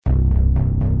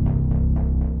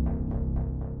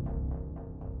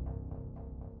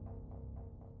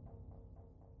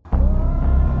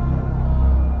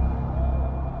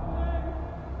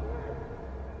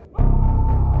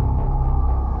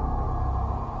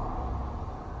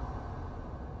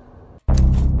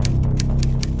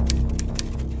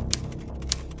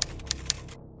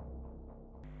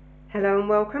Hello and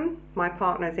welcome. My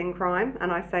partner's in crime,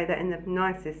 and I say that in the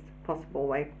nicest possible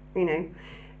way,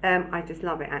 I just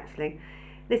love it actually.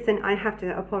 Listen, I have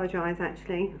to apologise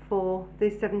actually for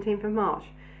the 17th of March.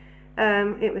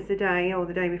 It was the day, or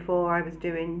the day before, I was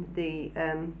doing the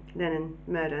Lennon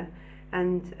murder,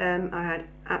 and I had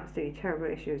absolutely terrible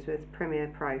issues with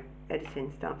Premiere Pro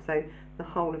editing stuff, so the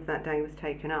whole of that day was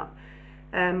taken up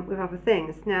with other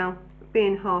things. Now,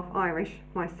 being half Irish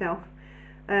myself,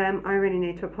 I really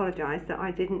need to apologise that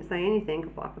I didn't say anything, or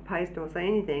put up a post or say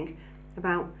anything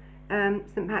about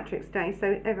St Patrick's Day.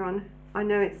 So everyone, I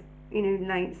know it's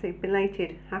late, so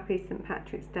belated happy St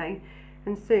Patrick's Day,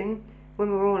 and soon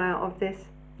when we're all out of this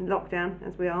lockdown,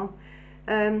 as we are,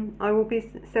 I will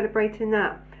be celebrating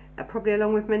that, probably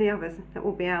along with many others that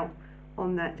will be out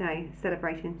on that day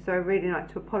celebrating. So I really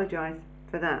like to apologise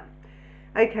for that.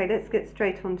 Okay, let's get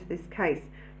straight on to this case.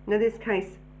 Now, this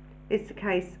case is the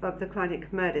case of the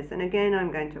Clydach murders, and again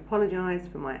I'm going to apologise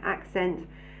for my accent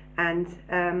and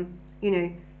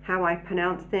how I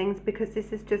pronounce things, because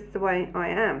this is just the way I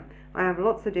am. I have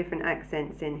lots of different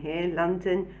accents in here: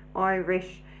 London,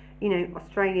 Irish,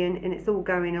 Australian, and it's all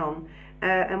going on,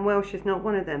 and Welsh is not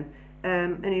one of them,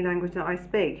 any language that I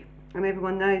speak. And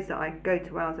everyone knows that I go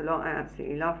to Wales a lot. I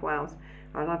absolutely love Wales.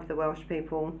 I love the Welsh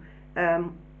people.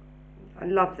 I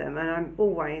love them, and I'm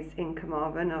always in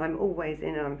Carmarthen. I'm always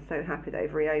in, and I'm so happy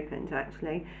they've reopened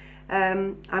actually.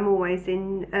 I'm always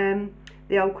in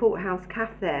the old courthouse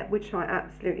cafe there, which I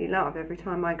absolutely love every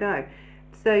time I go.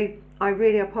 So I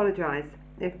really apologise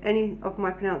if any of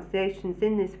my pronunciations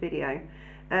in this video,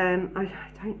 I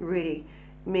don't really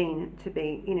mean to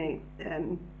be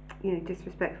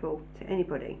disrespectful to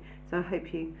anybody. So I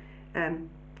hope you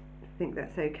think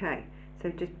that's okay. So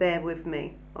just bear with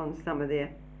me on some of the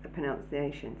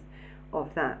pronunciations of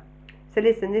that. So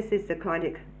listen, this is the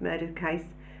Clydach murder case.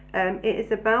 It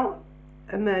is about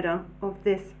a murder of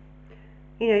this,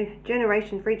 three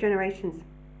generations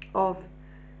of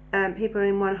people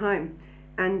in one home.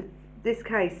 And this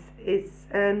case is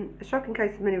a shocking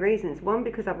case for many reasons. One,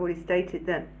 because I've already stated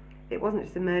that it wasn't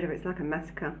just a murder, it's like a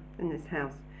massacre in this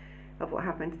house of what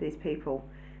happened to these people.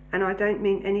 And I don't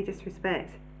mean any disrespect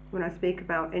when I speak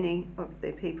about any of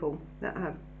the people that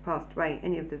have passed away,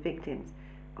 any of the victims.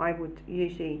 I would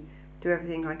usually do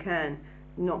everything I can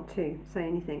not to say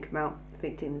anything about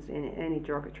victims in any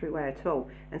derogatory way at all,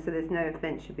 and so there's no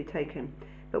offence should be taken.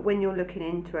 But when you're looking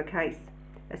into a case,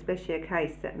 especially a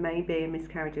case that may be a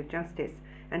miscarriage of justice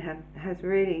and has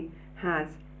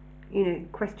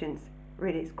questions,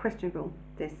 really it's questionable,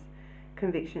 this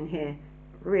conviction here,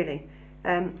 really.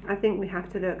 I think we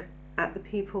have to look at the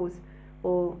people's,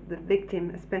 or the victim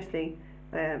especially,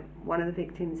 one of the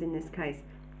victims in this case,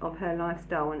 of her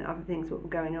lifestyle and other things that were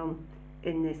going on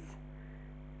in this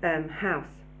house.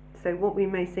 So what we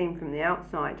may seem from the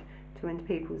outside to into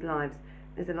people's lives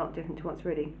is a lot different to what's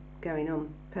really going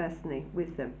on personally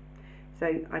with them.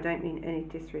 So I don't mean any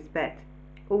disrespect.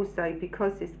 Also,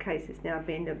 because this case is now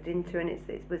being looked into, and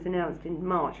it was announced in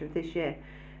March of this year,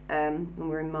 and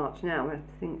we're in March now, I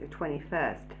think the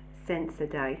 21st, Censor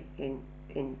Day in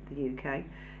the UK,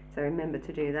 so remember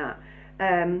to do that.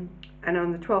 And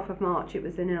on the 12th of March it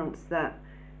was announced that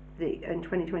in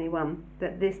 2021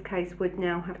 that this case would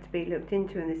now have to be looked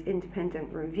into, in this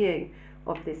independent review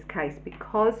of this case,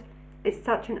 because it's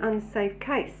such an unsafe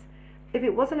case. If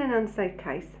it wasn't an unsafe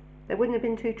case, there wouldn't have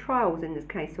been 2 trials in this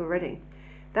case already.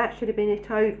 That should have been it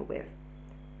over with.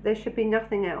 There should be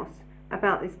nothing else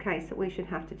about this case that we should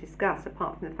have to discuss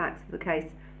apart from the facts of the case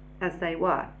as they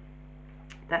were.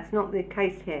 That's not the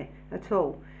case here at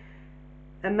all.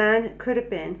 A man could have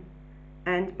been,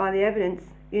 and by the evidence,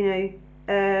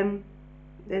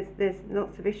 there's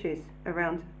lots of issues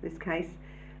around this case,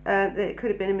 that it could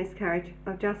have been a miscarriage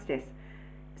of justice.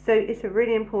 So it's a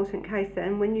really important case,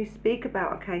 and when you speak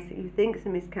about a case that you think is a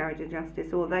miscarriage of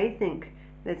justice, or they think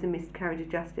there's a miscarriage of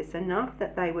justice, enough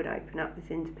that they would open up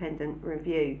this independent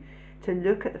review to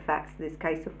look at the facts of this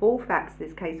case, the full facts of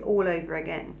this case all over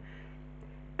again.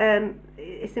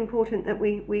 It's important that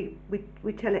we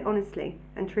tell it honestly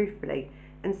and truthfully,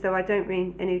 and so I don't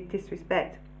mean any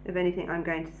disrespect of anything I'm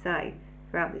going to say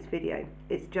throughout this video.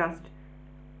 It's just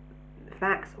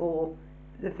facts, or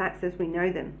the facts as we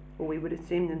know them, or we would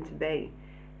assume them to be.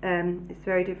 It's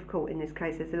very difficult in this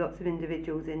case. There's lots of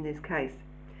individuals in this case.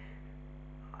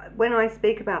 When I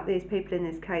speak about these people in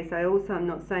this case, I also am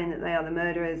not saying that they are the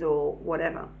murderers or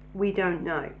whatever. We don't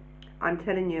know. I'm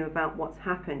telling you about what's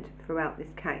happened throughout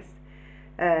this case,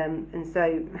 and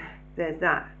so there's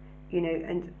that,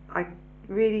 and I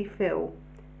really feel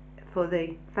for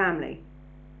the family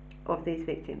of these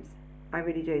victims. I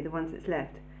really do, the ones that's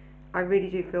left. I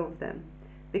really do feel for them.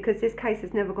 because this case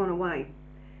has never gone away.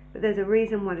 But there's a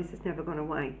reason why this has never gone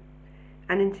away.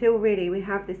 And until really we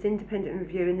have this independent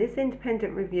review, and this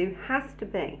independent review has to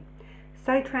be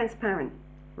so transparent,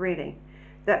 really,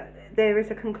 that there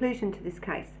is a conclusion to this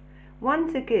case.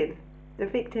 One, to give the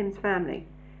victim's family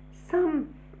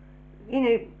some,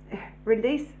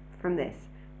 release from this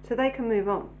so they can move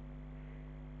on.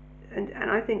 And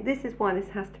I think this is why this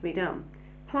has to be done.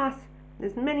 Plus,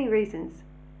 there's many reasons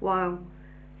why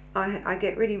I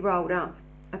get really rolled up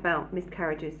about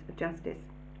miscarriages of justice.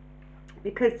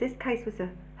 Because this case was a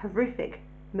horrific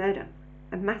murder,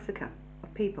 a massacre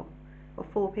of people, of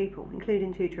 4 people,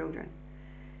 including 2 children.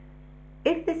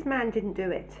 If this man didn't do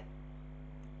it,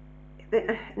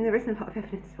 and there isn't a lot of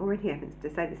evidence, or any evidence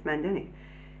to say this man did it,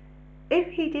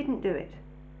 if he didn't do it,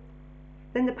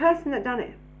 then the person that done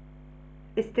it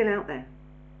is still out there,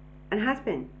 and has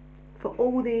been for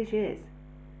all these years,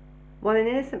 while an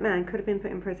innocent man could have been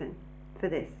put in prison for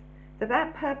this.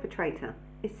 That perpetrator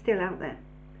is still out there.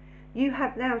 You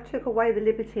have now took away the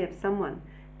liberty of someone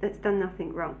that's done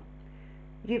nothing wrong.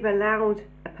 You've allowed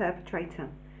a perpetrator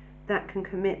that can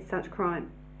commit such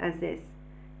crime as this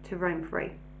to roam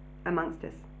free amongst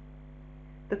us.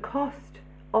 The cost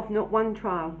of not one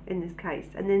trial in this case,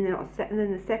 and then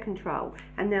the second trial,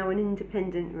 and now an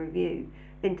independent review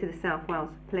into the South Wales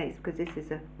Police, because this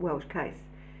is a Welsh case.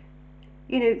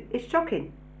 It's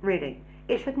shocking, really.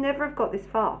 It should never have got this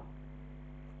far.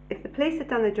 If the police had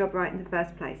done their job right in the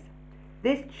first place,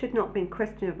 this should not have been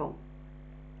questionable.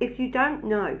 If you don't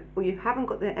know, or you haven't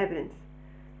got the evidence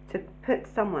to put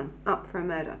someone up for a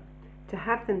murder, to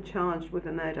have them charged with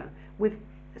a murder, with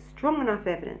strong enough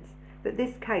evidence that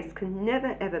this case can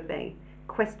never ever be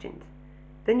questioned,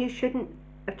 then you shouldn't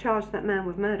have charged that man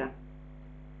with murder.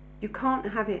 You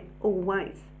can't have it all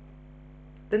ways.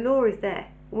 The law is there.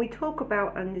 When we talk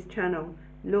about on this channel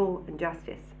law and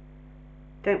justice,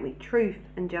 don't we? Truth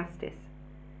and justice.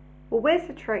 Well, where's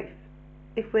the truth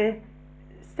if we're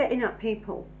setting up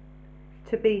people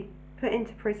to be put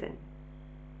into prison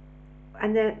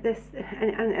and there's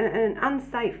an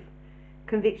unsafe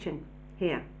conviction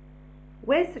here?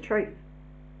 Where's the truth?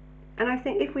 And I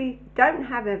think if we don't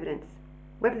have evidence,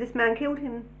 whether this man killed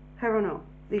her or not,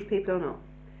 these people or not,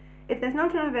 if there's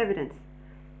not enough evidence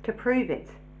to prove it,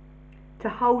 to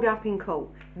hold up in court,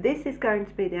 this is going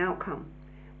to be the outcome,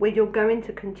 where you're going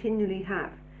to continually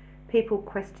have people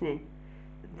questioning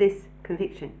this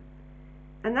conviction.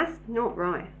 And that's not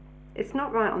right. It's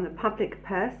not right on the public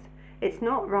purse, it's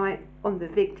not right on the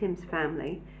victim's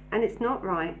family, and it's not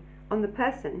right on the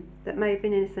person that may have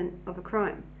been innocent of a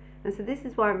crime. And so this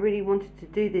is why I really wanted to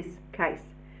do this case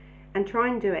and try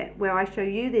and do it where I show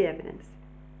you the evidence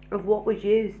of what was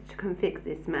used to convict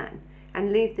this man,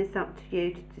 and leave this up to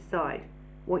you to decide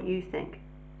what you think.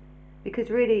 Because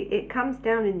really it comes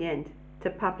down in the end to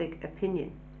public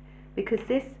opinion. Because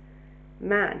this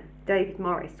man, David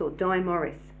Morris, or Di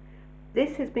Morris,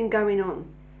 this has been going on,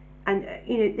 and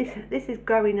this is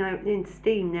going out in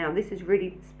steam now. This is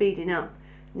really speeding up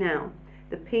now.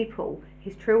 The people,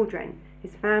 his children,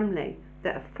 his family,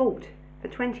 that have fought for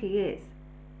 20 years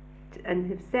and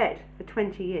have said for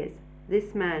 20 years,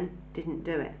 this man didn't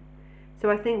do it. So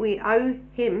I think we owe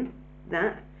him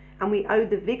that, and we owe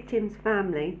the victim's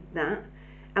family that,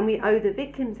 and we owe the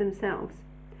victims themselves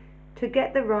to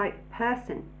get the right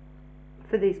person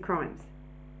for these crimes.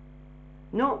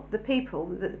 Not the people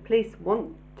that the police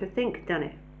want to think done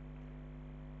it.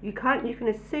 You can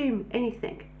assume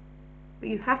anything, but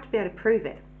you have to be able to prove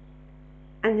it.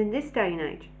 And in this day and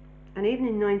age, and even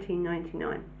in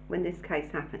 1999, when this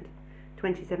case happened,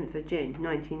 27th of June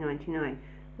 1999,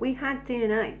 we had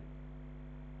DNA.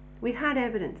 We had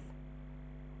evidence.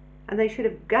 And they should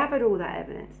have gathered all that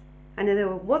evidence. And if there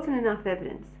wasn't enough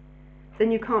evidence,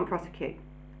 then you can't prosecute.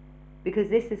 Because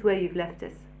this is where you've left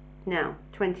us now,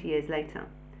 20 years later.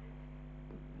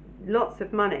 Lots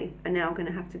of money are now going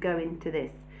to have to go into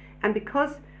this. And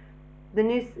because the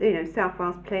new South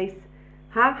Wales Police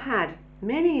have had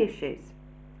many issues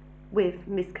with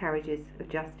miscarriages of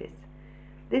justice,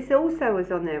 this also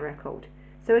is on their record.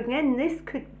 So again, this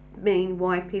could mean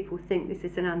why people think this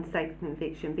is an unsafe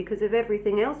conviction, because of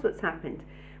everything else that's happened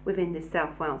within the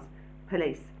South Wales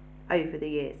Police over the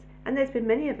years. And there's been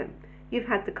many of them. You've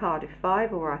had the Cardiff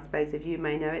 5, or I suppose if you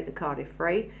may know it, the Cardiff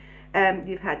 3.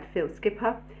 You've had Phil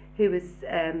Skipper, who was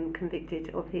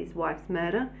convicted of his wife's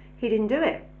murder. He didn't do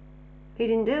it. He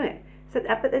didn't do it. So,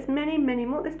 but there's many, many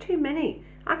more. There's too many.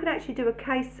 I could actually do a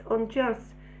case on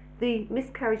just the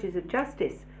miscarriages of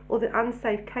justice, or the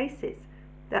unsafe cases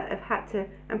that have had to,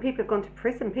 and people have gone to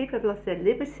prison, people have lost their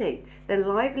liberty, their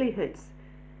livelihoods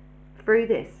through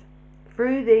this,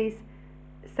 through these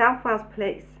South Wales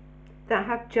Police that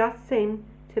have just seemed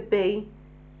to be,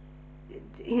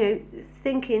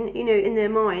 thinking, in their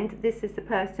mind, this is the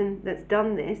person that's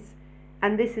done this,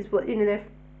 and this is what,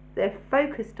 they're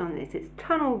focused on this. It's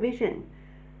tunnel vision.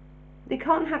 You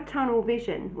can't have tunnel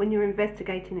vision when you're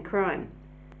investigating a crime.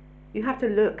 You have to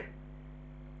look.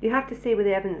 You have to see where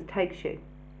the evidence takes you.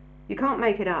 You can't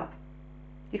make it up.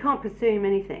 You can't presume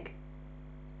anything.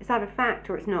 It's either fact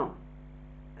or it's not.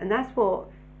 And that's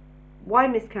why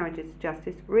miscarriages of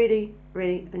justice really,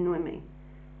 really annoy me.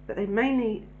 But they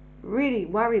mainly really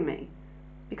worry me,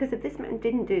 because if this man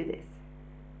didn't do this,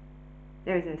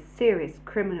 there is a serious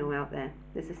criminal out there.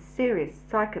 There's a serious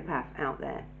psychopath out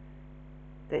there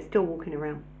that's still walking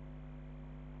around.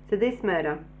 So this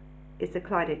murder is the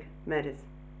Clydach murders.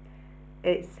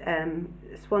 It's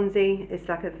Swansea. It's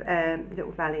like a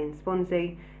little valley in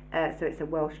Swansea. So it's a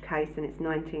Welsh case, and it's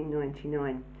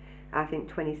 1999. I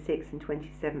think 26th and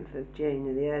 27th of June,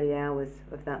 in the early hours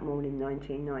of that morning,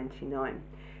 1999.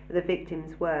 The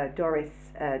victims were Doris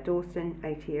Dawson,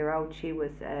 80-year-old. She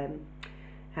was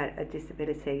had a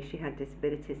disability. She had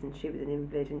disabilities, and she was an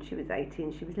invalid, and she was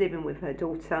 18. She was living with her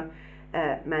daughter,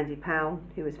 Mandy Powell,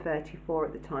 who was 34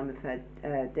 at the time of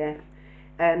her death.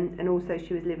 And also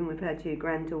she was living with her two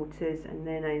granddaughters, and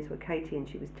their names were Katie, and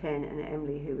she was 10, and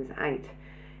Emily, who was 8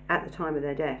 at the time of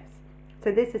their deaths.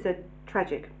 So this is a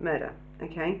tragic murder,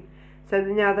 okay? So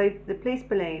now the police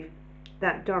believe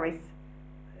that Doris,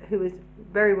 who was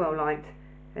very well liked,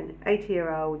 an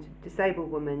 80-year-old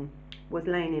disabled woman, was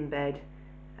laying in bed.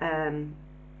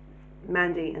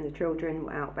 Mandy and the children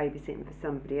were out babysitting for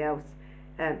somebody else.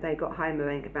 They got home, I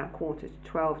think, about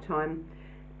 11:45 time.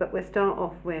 But we'll start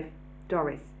off with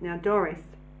Doris. Now Doris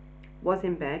was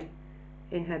in bed,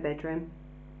 in her bedroom,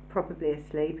 probably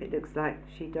asleep. It looks like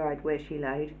she died where she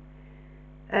laid.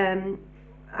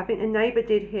 I think a neighbour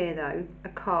did hear, though, a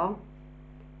car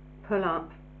pull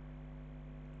up.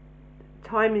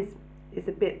 Time is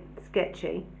a bit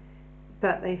sketchy,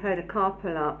 but they heard a car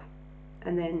pull up,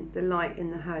 and then the light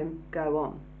in the home go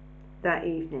on that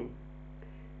evening.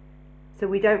 So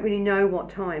we don't really know what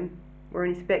time. We're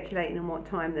only speculating on what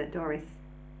time that Doris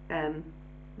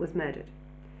was murdered.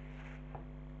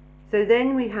 So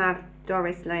then we have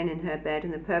Doris laying in her bed,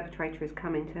 and the perpetrator has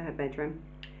come into her bedroom.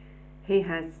 He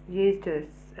has used a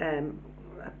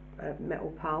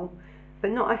metal pole,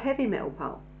 but not a heavy metal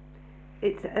pole.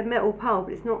 It's a metal pole,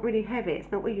 but it's not really heavy.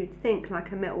 It's not what you'd think,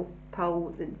 like a metal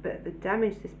pole. But the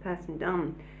damage this person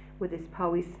done with this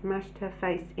pole, he smashed her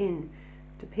face in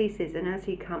to pieces, and as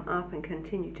he come up and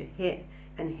continued to hit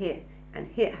and hit and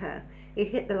hit her, he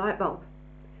hit the light bulb,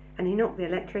 and he knocked the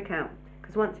electric out,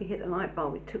 because once he hit the light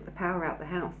bulb, it took the power out of the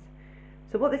house.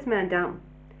 So what this man done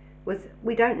was,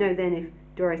 we don't know then if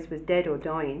Doris was dead or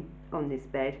dying on this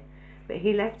bed, but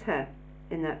he left her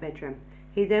in that bedroom.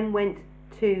 He then went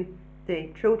to the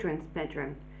children's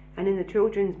bedroom, and in the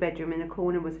children's bedroom in the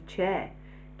corner was a chair,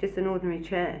 just an ordinary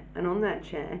chair, and on that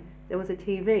chair there was a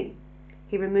TV.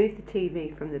 He removed the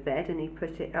TV from the bed, and he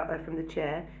put it from the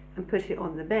chair and put it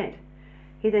on the bed.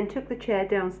 He then took the chair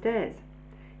downstairs.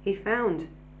 He found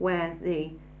where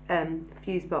the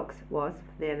fuse box was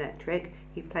for the electric.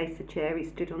 He placed the chair, he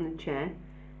stood on the chair,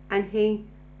 and he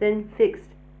then fixed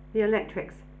the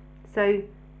electrics,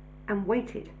 and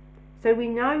waited. So we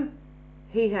know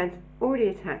he had already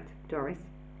attacked Doris,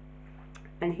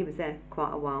 and he was there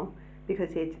quite a while,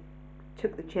 because he'd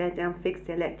took the chair down, fixed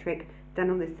the electric, done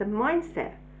all this. The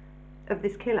mindset of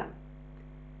this killer: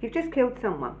 you've just killed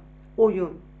someone, or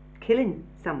you're killing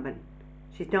someone,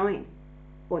 she's dying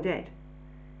or dead.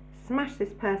 Smash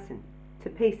this person to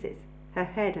pieces, her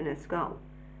head and her skull,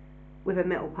 with a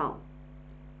metal pole.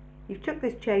 You've took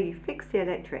this chair, you fixed the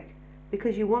electric,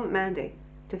 because you want Mandy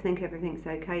to think everything's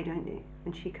okay, don't you?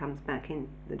 And she comes back in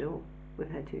the door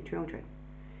with her two children.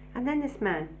 And then this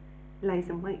man lays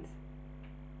and waits.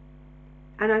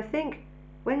 And I think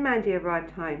when Mandy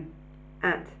arrived home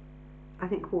at, I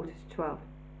think, 11:45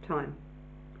 time,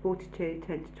 11:45,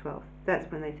 10:40,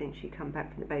 that's when they think she come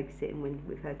back from the babysitting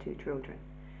with her two children.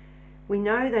 We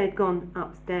know they'd gone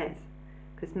upstairs,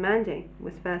 because Mandy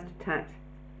was first attacked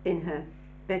in her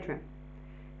bedroom,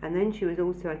 and then she was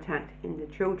also attacked in the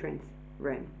children's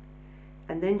room,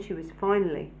 and then she was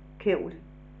finally killed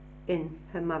in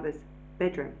her mother's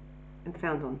bedroom and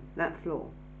found on that floor.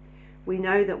 We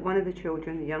know that one of the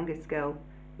children, the youngest girl,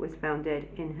 was found dead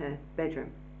in her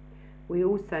bedroom. We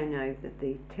also know that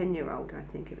the 10-year-old, I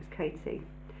think it was Katie,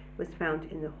 was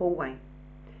found in the hallway.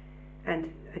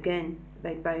 And again,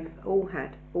 they all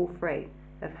three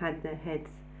have had their heads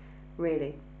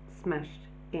really smashed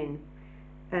in.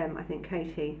 I think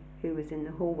Katie, who was in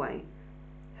the hallway,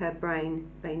 her brain,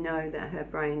 they know that her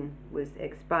brain was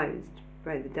exposed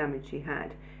by the damage she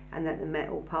had, and that the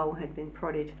metal pole had been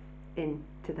prodded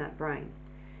into that brain.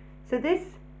 So this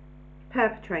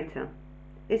perpetrator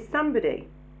is somebody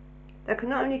that can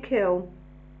not only kill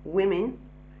women,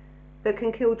 but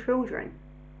can kill children.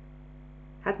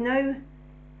 Had no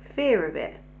fear of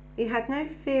it. He had no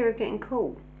fear of getting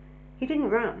caught. He didn't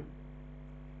run.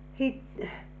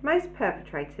 Most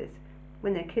perpetrators,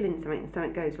 when they're killing something and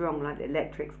something goes wrong, like the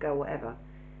electrics go or whatever,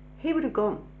 he would have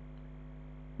gone.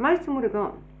 Most of them would have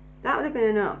gone. That would have been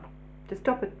enough to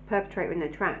stop a perpetrator in their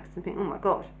tracks and think, oh my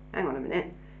gosh, hang on a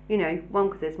minute. You know, one,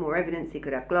 because there's more evidence, he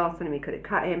could have glass on him, he could have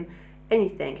cut him,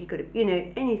 anything, he could have, you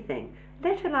know, anything.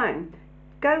 Let alone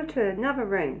go to another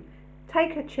room,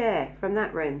 take a chair from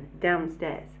that room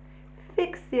downstairs,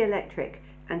 fix the electric,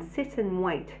 and sit and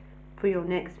wait for your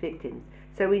next victims.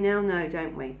 So we now know,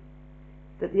 don't we,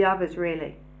 that the others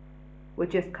really were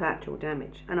just collateral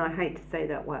damage. And I hate to say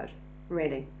that word,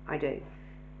 really, I do.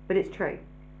 But it's true.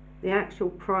 The actual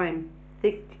prime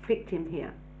victim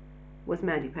here was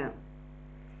Mandy Powell.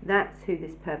 That's who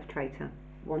this perpetrator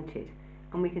wanted.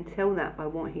 And we can tell that by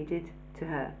what he did to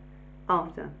her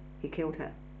after he killed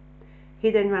her. He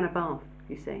then ran a bath,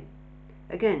 you see.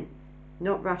 Again,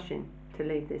 not rushing to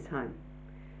leave this home.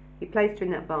 He placed her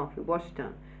in that bath, he washed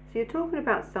her. So you're talking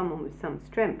about someone with some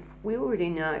strength. We already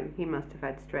know he must have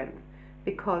had strength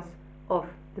because of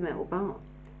the metal bar.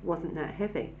 It wasn't that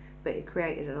heavy, but it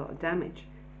created a lot of damage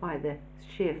by the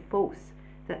sheer force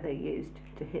that they used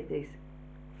to hit these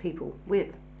people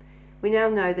with. We now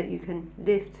know that you can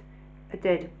lift a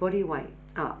dead body weight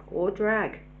up or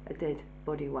drag a dead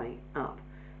body weight up,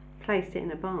 place it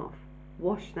in a bath,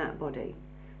 wash that body,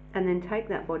 and then take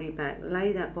that body back,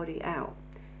 lay that body out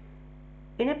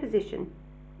in a position,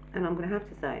 and I'm going to have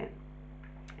to say it,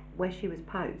 where she was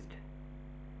posed,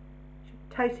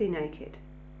 totally naked,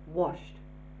 washed,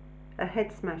 her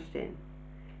head smashed in,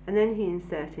 and then he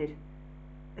inserted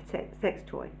a sex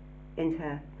toy into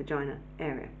her vagina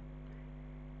area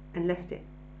and left it.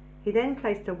 He then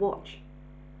placed a watch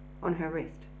on her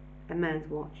wrist, a man's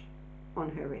watch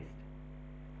on her wrist,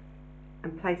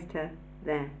 and placed her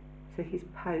there. So he's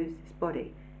posed his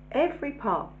body. Every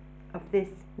part of this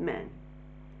man,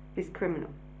 this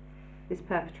criminal, this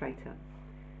perpetrator,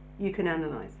 you can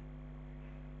analyse.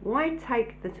 Why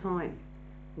take the time?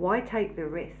 Why take the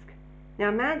risk?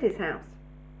 Now, Mandy's house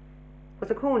was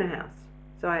a corner house,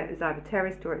 so it was either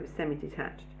terraced or it was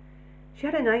semi-detached. She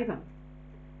had a neighbour.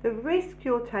 The risk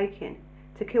you're taking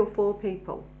to kill 4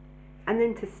 people and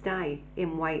then to stay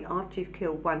in wait after you've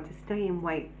killed one, to stay in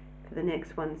wait for the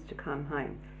next ones to come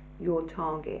home, your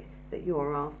target that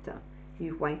you're after,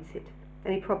 you've waited.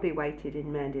 And he probably waited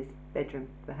in Mandy's bedroom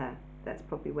for her. That's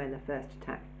probably where the first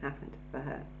attack happened for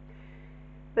her.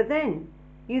 But then,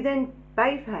 you then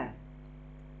bathe her.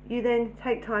 You then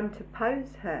take time to pose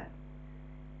her,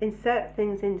 insert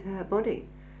things into her body.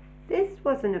 This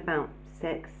wasn't about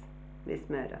sex, this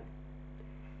murder.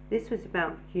 This was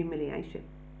about humiliation.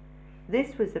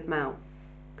 This was about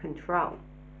control.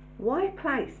 Why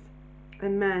place a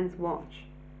man's watch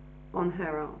on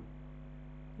her arm?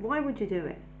 Why would you do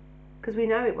it? Because we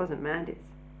know it wasn't Mandy's.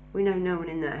 We know no one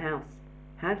in that house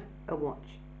had a watch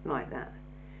like that.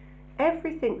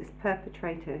 Everything this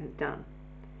perpetrator has done,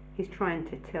 he's trying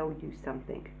to tell you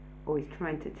something, or he's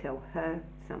trying to tell her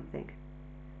something.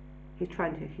 He's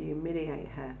trying to humiliate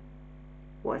her.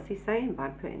 What's he saying by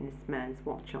putting this man's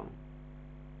watch on?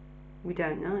 We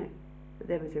don't know, but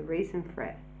there was a reason for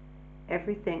it.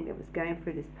 Everything that was going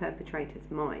through this perpetrator's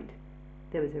mind,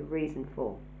 there was a reason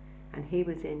for, and he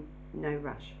was in no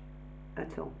rush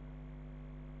at all.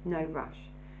 No rush.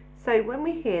 So when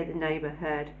we hear the neighbour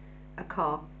heard a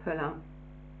car pull up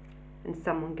and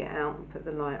someone get out and put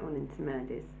the light on into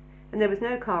Mandy's, and there was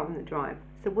no car on the drive,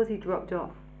 so was he dropped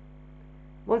off?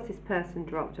 Was this person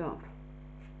dropped off?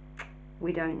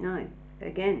 We don't know.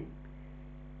 Again,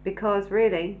 because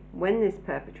really, when this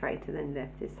perpetrator then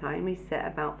left his home, he set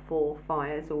about 4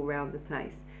 fires all round the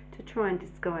place to try and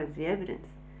disguise the evidence.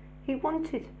 He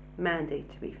wanted Mandy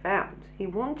to be found. He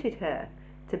wanted her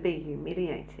to be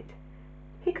humiliated.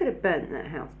 He could have burnt that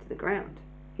house to the ground.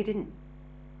 He didn't.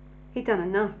 He'd done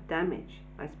enough damage,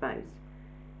 I suppose,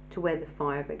 to where the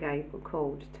fire brigade were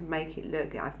called to make it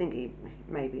look, I think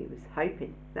maybe he was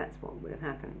hoping that's what would have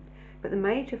happened. But the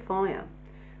major fire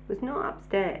was not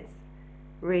upstairs,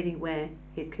 really, where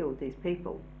he'd killed these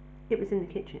people. It was in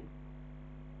the kitchen.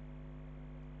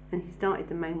 And he started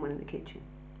the main one in the kitchen.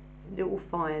 Little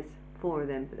fires, 4 of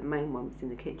them, but the main one was in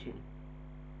the kitchen.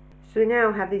 So we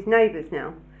now have these neighbours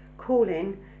now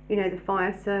calling, the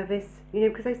fire service,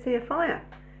 because they see a fire.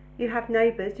 You have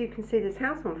neighbours, you can see this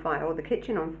house on fire or the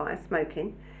kitchen on fire,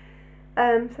 smoking,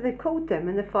 So they've called them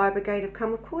and the fire brigade have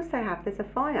come. Of course they have, there's a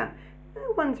fire.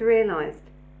 No one's realised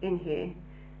in here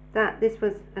that this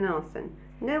was an arson.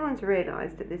 No one's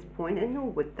realised at this point, and nor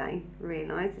would they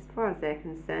realise, as far as they're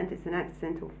concerned, it's an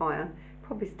accidental fire,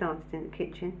 probably started in the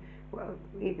kitchen. Well,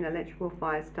 even electrical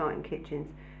fires start in kitchens.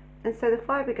 And so the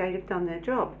fire brigade have done their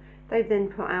job. They've then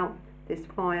put out this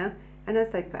fire, and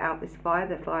as they put out this fire,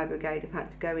 the fire brigade have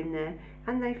had to go in there,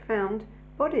 and they found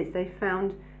bodies. They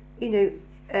found, the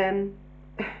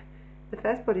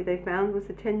first body they found was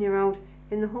a 10-year-old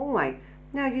in the hallway.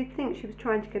 Now, you'd think she was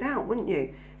trying to get out, wouldn't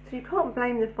you? So you can't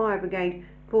blame the fire brigade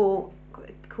for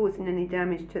causing any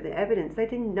damage to the evidence. They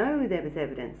didn't know there was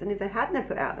evidence, and if they hadn't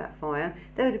put out that fire,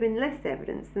 there would have been less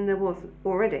evidence than there was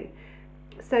already.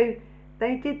 So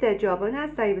they did their job, and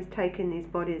as they was taking these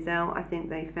bodies out, I think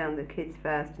they found the kids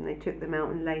first, and they took them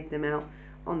out and laid them out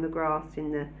on the grass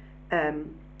in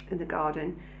the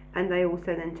garden, and they also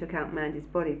then took out Mandy's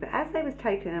body. But as they was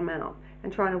taking them out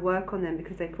and trying to work on them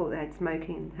because they thought they had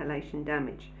smoking inhalation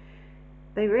damage,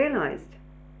 they realised,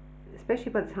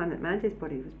 especially by the time that Mandy's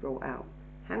body was brought out,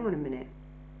 hang on a minute,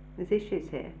 there's issues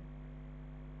here.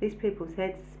 These people's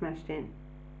heads are smashed in.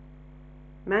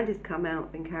 Mandy's come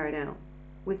out, been carried out,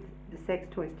 with the sex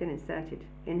toy still inserted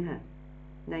in her,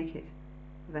 naked,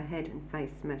 with her head and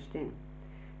face smashed in.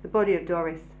 The body of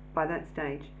Doris, by that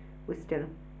stage, was still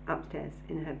upstairs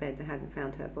in her bed. They hadn't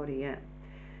found her body yet.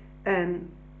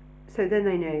 So then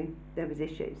they knew there was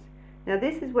issues. Now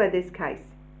this is where this case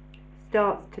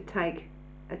starts to take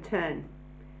a turn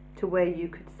to where you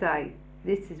could say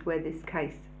this is where this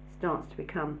case starts to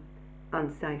become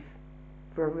unsafe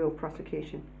for a real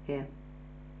prosecution here.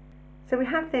 So we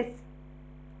have this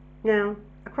now,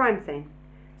 a crime scene.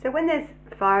 So when there's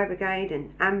fire brigade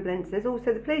and ambulance, there's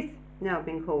also the police now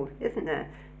being called, isn't there?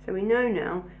 So we know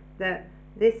now that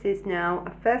this is now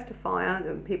first a fire,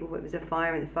 it was a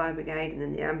fire in the fire brigade, and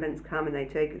then the ambulance come and they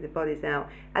take the bodies out,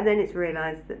 and then it's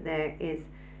realised that there is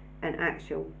an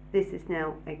actual, this is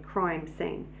now a crime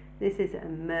scene. This is a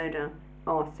murder,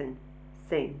 arson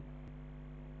scene.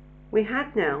 We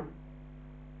had now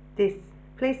this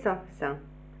police officer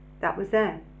that was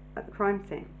there at the crime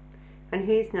scene, and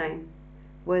his name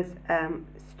was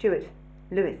Stuart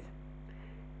Lewis.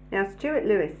 Now Stuart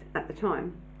Lewis at the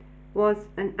time was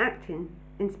an acting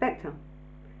inspector.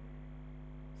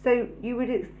 So you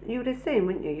would assume,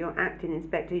 wouldn't you, you're acting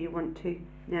inspector, you want to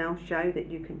now show that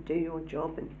you can do your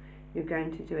job and you're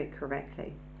going to do it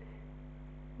correctly.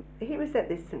 He was at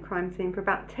this crime scene for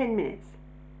about 10 minutes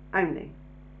only.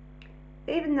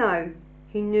 Even though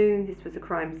he knew this was a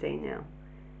crime scene now,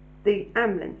 the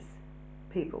ambulance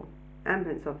people,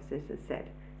 ambulance officers have said,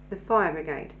 the fire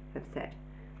brigade have said,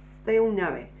 they all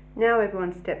know it. Now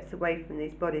everyone steps away from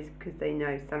these bodies because they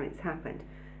know something's happened.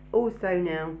 Also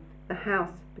now the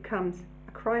house becomes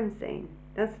a crime scene,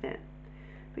 doesn't it?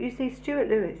 But you see, Stuart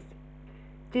Lewis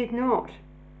did not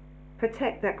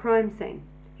protect that crime scene.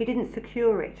 He didn't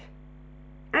secure it.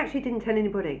 Actually didn't tell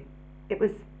anybody it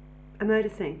was a murder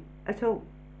scene at all.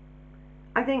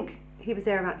 I think he was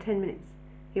there about 10 minutes.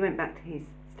 He went back to his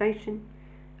station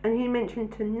and he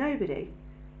mentioned to nobody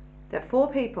that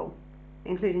 4 people,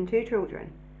 including 2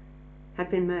 children, had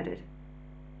been murdered.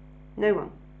 No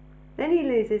one. Then he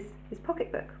loses his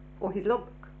pocketbook or his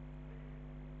logbook.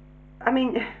 I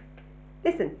mean,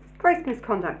 listen, gross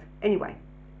misconduct anyway,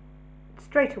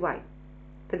 straight away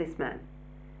for this man.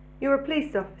 You're a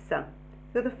police officer.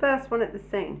 You're the first one at the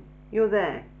scene. You're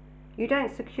there. You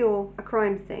don't secure a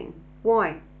crime scene.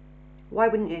 Why? Why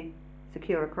wouldn't you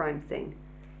secure a crime scene?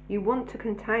 You want to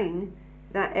contain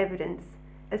that evidence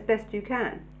as best you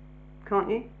can, can't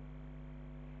you?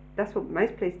 That's what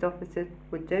most police officers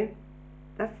would do.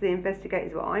 That's the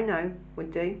investigators, what I know,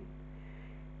 would do.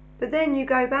 But then you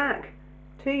go back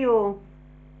to your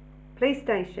police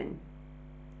station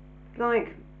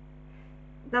like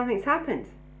nothing's happened.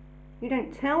 You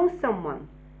don't tell someone.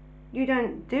 You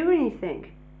don't do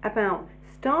anything about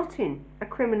starting a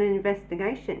criminal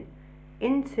investigation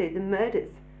into the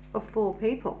murders of 4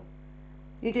 people.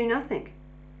 You do nothing.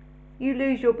 You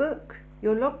lose your book,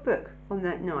 your logbook on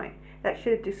that night. That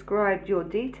should have described your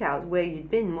details, where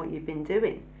you'd been, what you'd been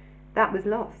doing. That was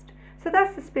lost. So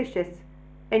that's suspicious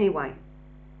anyway.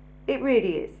 It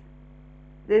really is.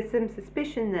 There's some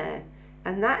suspicion there,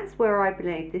 and that's where I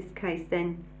believe this case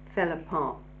then fell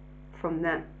apart from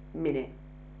that minute.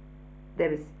 There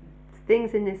was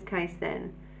things in this case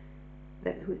then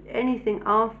that anything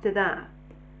after that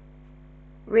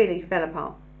really fell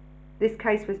apart. This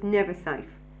case was never safe.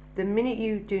 The minute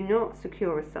you do not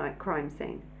secure a crime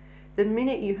scene, the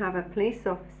minute you have a police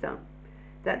officer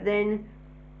that then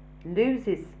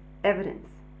loses evidence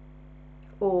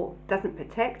or doesn't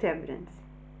protect evidence,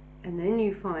 and then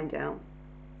you find out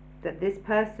that this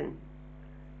person,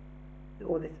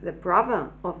 or the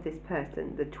brother of this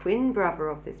person, the twin brother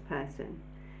of this person,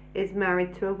 is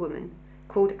married to a woman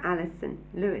called Alison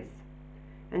Lewis,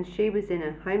 and she was in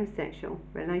a homosexual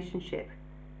relationship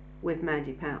with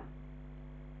Mandy Powell.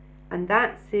 And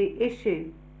that's the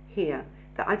issue here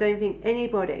that I don't think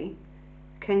anybody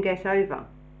can get over.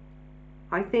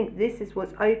 I think this is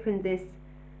what's opened this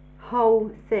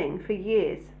whole thing for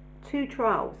years. 2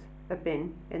 trials have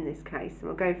been in this case, and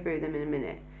we'll go through them in a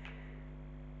minute.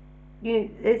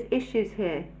 There's issues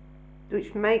here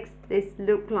which makes this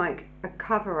look like a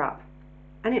cover-up,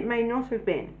 and it may not have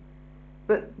been.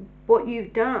 But what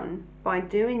you've done by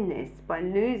doing this, by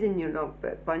losing your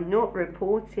logbook, by not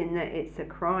reporting that it's a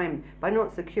crime, by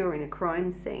not securing a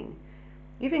crime scene,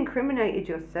 you've incriminated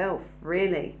yourself,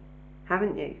 really,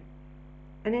 haven't you?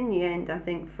 And in the end, I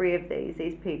think 3 of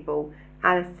these people,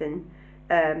 Alison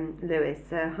Lewis,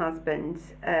 her husband,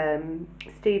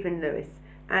 Stephen Lewis,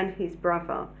 and his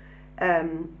brother,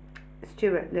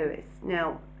 Stuart Lewis.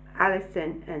 Now,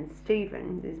 Alison and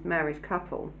Stephen, this married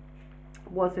couple,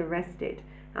 was arrested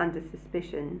under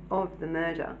suspicion of the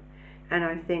murder, and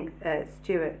I think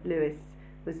Stuart Lewis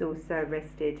was also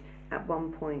arrested at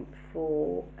one point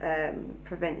for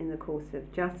preventing the course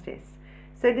of justice.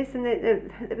 So listen, there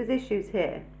was issues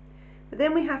here, but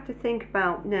then we have to think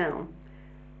about now,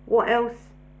 what else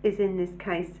is in this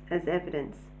case as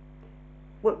evidence?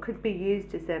 What could be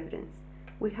used as evidence?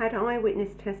 We had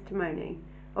eyewitness testimony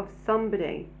of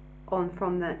somebody on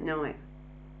from that night.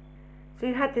 So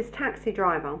you had this taxi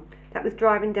driver that was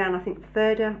driving down, I think,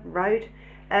 Further Road.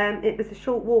 It was a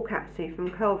short walk actually from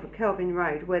Kelvin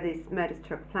Road where these murders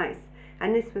took place,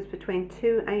 and this was between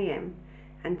 2 a.m.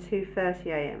 and 2:30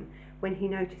 a.m. when he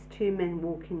noticed 2 men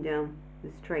walking down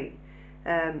the street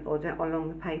or along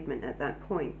the pavement at that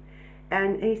point.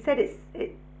 And he said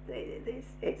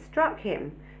it struck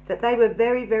him that they were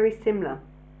very, very similar,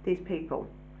 these people,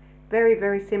 very,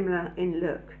 very similar in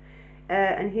look.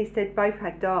 And he said both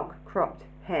had dark cropped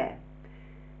hair.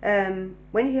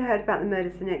 When he heard about the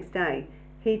murders the next day,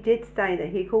 he did say that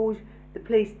he called the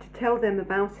police to tell them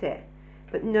about it,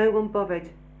 but no one bothered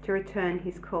to return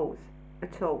his calls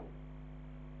at all.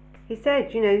 He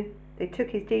said, they took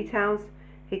his details.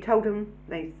 He told them,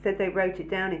 they said they wrote it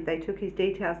down. If they took his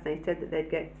details, they said that they'd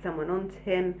get someone onto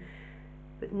him,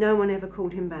 but no one ever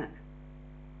called him back.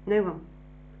 No one.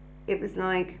 It was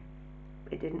like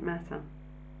it didn't matter.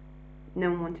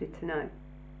 No one wanted to know.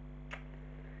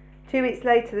 2 weeks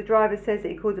later, the driver says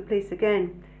that he called the police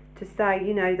again to say,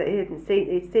 that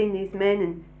he'd seen these men,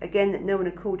 and again that no one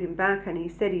had called him back. And he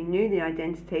said he knew the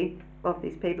identity of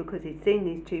these people because he'd seen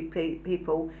these 2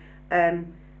 people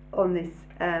on this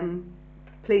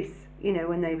police,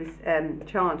 when they was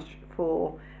charged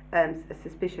for a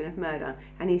suspicion of murder.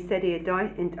 And he said he had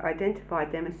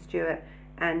identified them as Stuart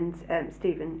and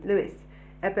Stephen Lewis.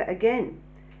 But again,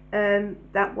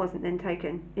 that wasn't then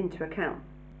taken into account.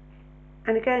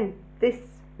 And again, this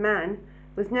man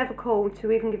was never called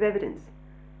to even give evidence.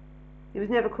 He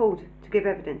was never called to give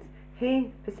evidence.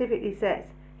 He specifically says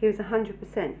he was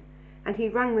 100%, and he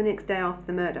rang the next day after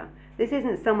the murder. This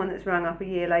isn't someone that's rang up a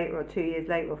year later or 2 years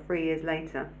later or 3 years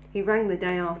later. He rang the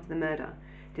day after the murder,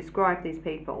 described these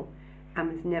people,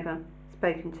 and was never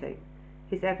spoken to.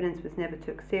 His evidence was never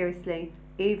took seriously,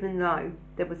 even though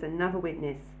there was another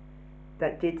witness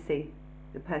that did see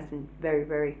the person very,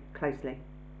 very closely.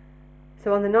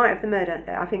 So on the night of the murder,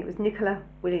 I think it was Nicola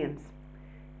Williams.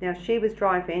 Now, she was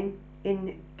driving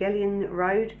in Gellion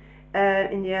Road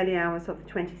in the early hours of the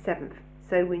 27th.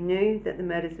 So we knew that the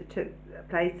murders had took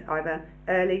place either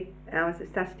early hours of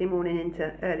Saturday morning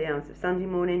into early hours of Sunday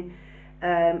morning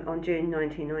on June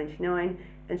 1999.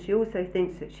 And she also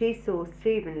thinks that she saw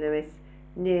Stephen Lewis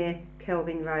near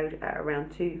Kelvin Road at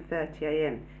around 2:30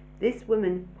 a.m. This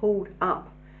woman pulled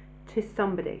up to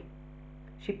somebody.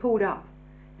 She pulled up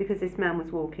because this man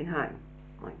was walking home.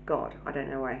 My God, I don't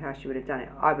know how she would have done it.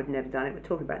 I would have never done it. We're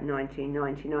talking about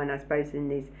 1999, I suppose, in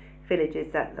these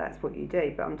villages, that's what you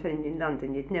do. But I'm telling you, in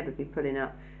London, you'd never be pulling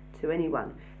up to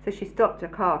anyone. So she stopped her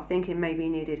car thinking maybe he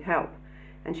needed help,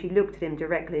 and she looked at him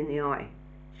directly in the eye.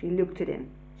 She looked at him.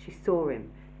 She saw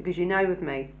him. Because with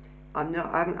me, I'm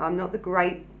not the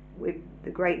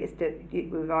greatest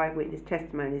with eyewitness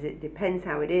testimonies. It depends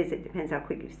how it is. It depends how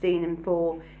quick you've seen him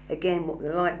for. Again, what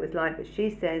the light was like. But she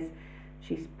says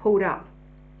she's pulled up.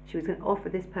 She was going to offer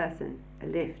this person a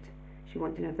lift. She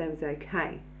wanted to know if they was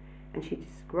okay. And she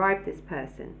described this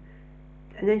person.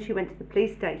 And then she went to the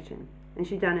police station and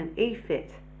she done an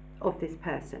e-fit of this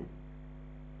person.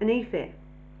 An e-fit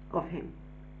of him.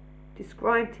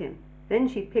 Described him Then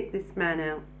she picked this man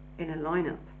out in a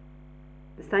lineup,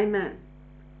 the same man.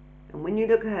 And when you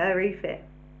look at her e-fit,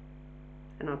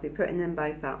 and I'll be putting them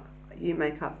both up, you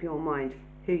make up your mind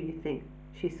who you think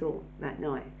she saw that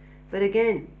night. But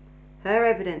again, her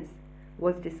evidence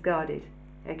was discarded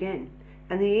again.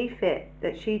 And the e-fit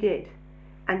that she did,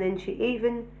 and then she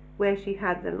even, where she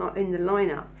had in the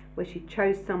lineup, where she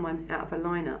chose someone out of a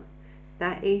lineup,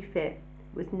 that e-fit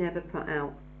was never put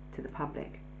out to the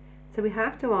public. So we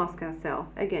have to ask ourselves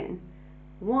again,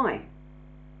 why?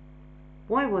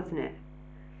 Why wasn't it?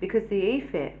 Because the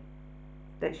e-fit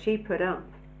that she put up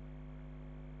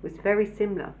was very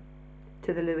similar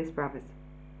to the Lewis brothers.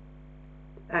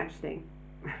 Actually,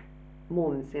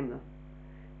 more than similar.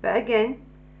 But again,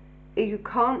 you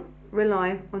can't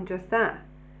rely on just that,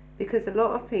 because a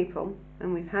lot of people,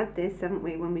 and we've had this, haven't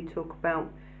we, when we talk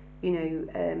about,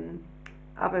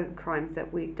 other crimes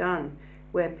that we've done,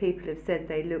 where people have said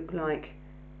they look like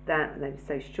that, and they were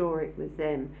so sure it was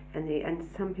them, and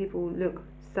some people look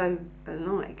so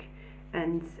alike.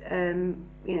 And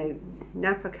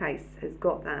Napa case has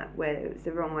got that, where it was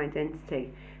the wrong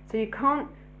identity. So you can't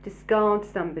discard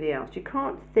somebody else. You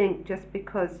can't think just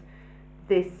because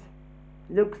this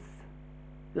looks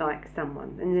like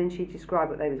someone. And then she described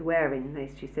what they was wearing.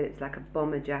 She said it's like a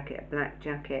bomber jacket, a black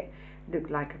jacket,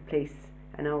 looked like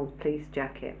an old police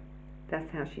jacket.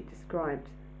 That's how she described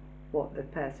what the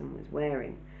person was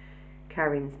wearing,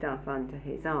 carrying stuff under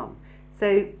his arm.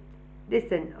 So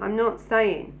listen, I'm not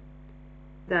saying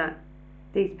that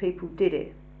these people did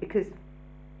it, because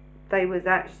they was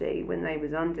actually, when they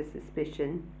was under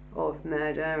suspicion of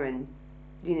murder and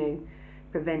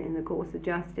preventing the course of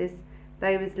justice,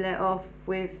 they was let off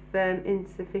with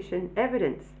insufficient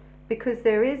evidence, because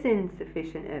there is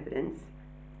insufficient evidence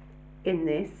in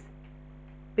this,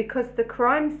 because the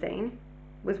crime scene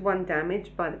was one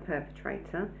damaged by the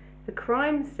perpetrator. The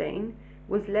crime scene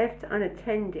was left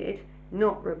unattended,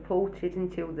 not reported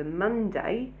until the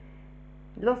Monday,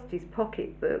 lost his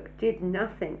pocketbook, did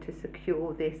nothing to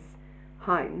secure this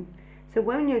home. So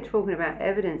when you're talking about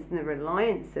evidence and the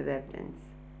reliance of evidence,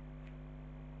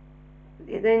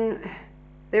 then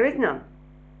there is none,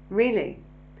 really.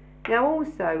 Now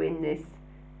also in this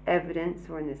evidence,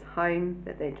 or in this home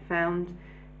that they'd found,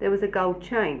 there was a gold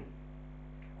chain.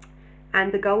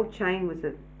 And the gold chain was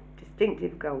a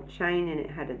distinctive gold chain, and it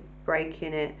had a break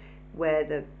in it where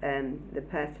the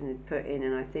person had put in,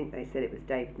 and I think they said it was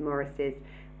David Morris's,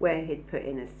 where he'd put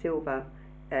in a silver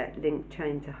link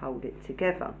chain to hold it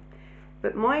together.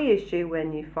 But my issue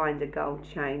when you find a gold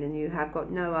chain and you have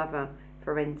got no other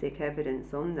forensic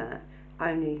evidence on that,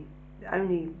 only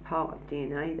part of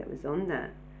DNA that was on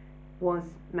that was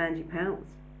Mandy Powell's.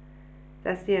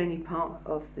 That's the only part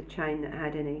of the chain that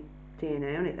had any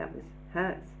DNA on it. That was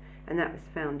hers, and that was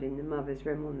found in the mother's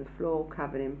room on the floor,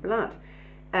 covered in blood.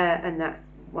 And that's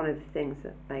one of the things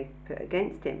that they put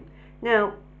against him.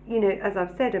 Now, as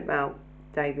I've said about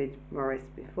David Morris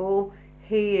before,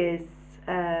 he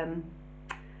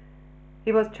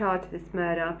was charged with this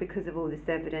murder because of all this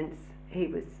evidence. He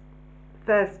was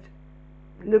first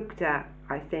looked at,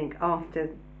 I think, after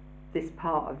this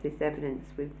part of this evidence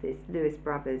with this Lewis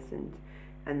brothers,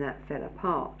 and that fell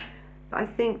apart. But I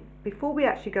think before we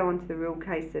actually go on to the real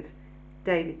case of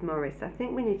David Morris, I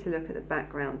think we need to look at the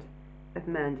background of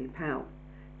Mandy Powell,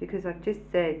 because I've just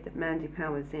said that Mandy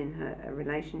Powell was in a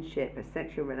relationship, a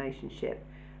sexual relationship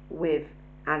with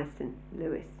Alison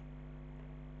Lewis,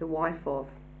 the wife of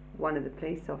one of the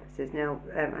police officers. Now,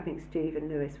 I think Stephen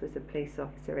Lewis was a police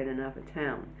officer in another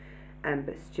town,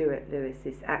 but Stuart Lewis,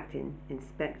 this acting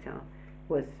inspector,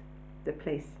 was the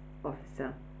police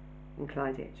officer in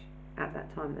Clydach at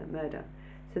that time of that murder.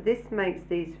 So this makes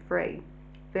these three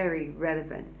very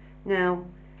relevant. Now,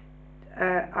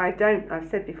 I've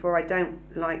said before, I don't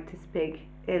like to speak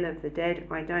ill of the dead.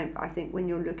 I think when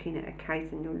you're looking at a case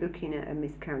and you're looking at a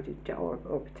miscarriage or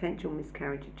potential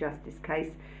miscarriage of justice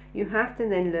case, you have to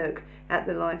then look at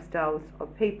the lifestyles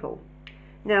of people.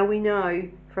 Now, we know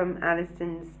from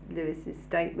Alison Lewis's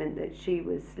statement that she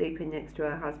was sleeping next to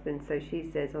her husband, so she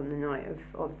says on the night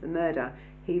of the murder,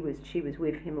 she was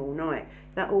with him all night.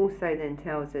 That also then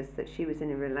tells us that she was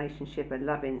in a relationship, a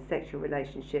loving sexual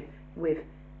relationship with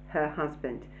her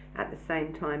husband, at the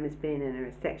same time as being in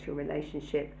a sexual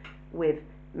relationship with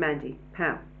Mandy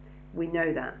Powell. We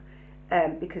know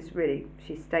that because really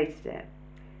she stated it.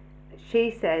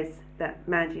 She says that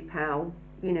Mandy Powell,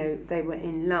 they were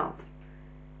in love.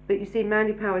 But you see,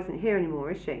 Mandy Powell isn't here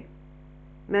anymore, is she?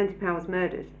 Mandy Powell was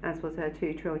murdered, as was her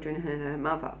 2 children and her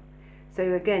mother.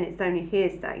 So again, it's only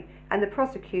hearsay. And the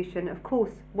prosecution, of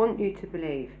course, want you to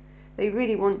believe. They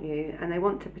really want you, and they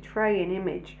want to portray an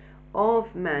image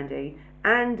of Mandy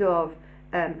and of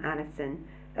Alison,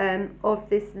 of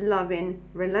this loving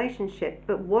relationship.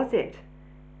 But was it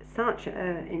such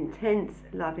an intense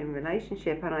loving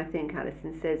relationship? And I think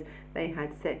Alison says they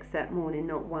had sex that morning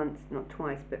not once, not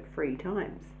twice, but 3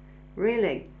 times.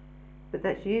 Really? But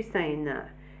that's you saying that.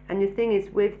 And the thing is,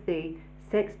 with the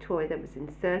sex toy that was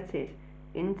inserted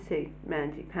into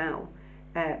Mandy Powell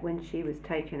when she was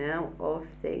taken out of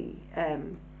the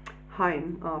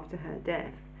home after her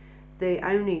death, the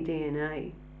only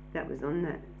DNA that was on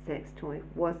that sex toy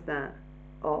was that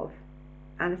of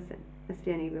Alison. That's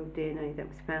the only real DNA that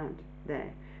was found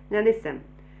there. Now listen,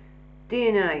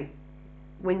 DNA,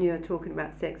 when you're talking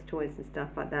about sex toys and stuff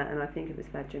like that, and I think it was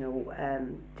vaginal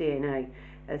DNA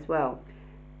as well,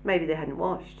 maybe they hadn't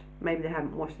washed. Maybe they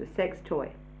haven't washed the sex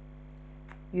toy.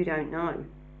 You don't know.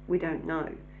 We don't know.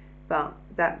 But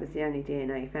that was the only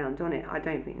DNA found on it. I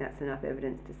don't think that's enough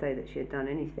evidence to say that she had done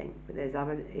anything. But there's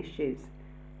other issues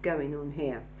going on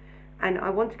here. And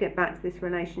I want to get back to this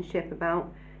relationship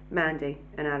about Mandy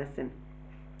and Alison.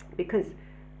 Because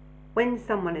when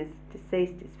someone is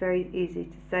deceased, it's very easy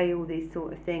to say all these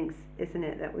sort of things, isn't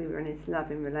it? That we were in this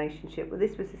loving relationship. Well,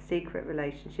 this was a secret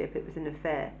relationship. It was an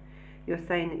affair. You're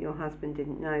saying that your husband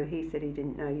didn't know. He said he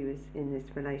didn't know you was in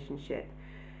this relationship.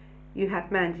 You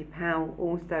have Mandy Powell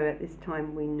also. At this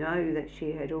time, we know that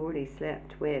she had already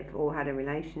slept with or had a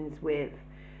relations with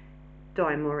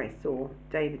Di Morris or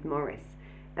David Morris,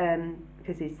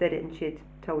 because he said it and she had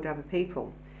told other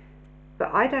people.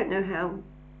 But I don't know how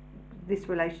this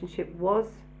relationship was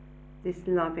this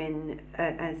loving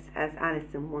as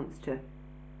Alison wants to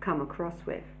come across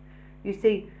with. You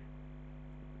see,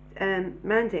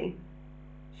 Mandy,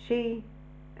 she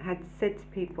had said to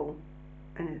people,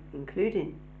 and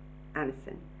including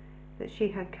Alison, that she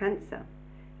had cancer,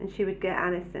 and she would get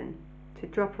Alison to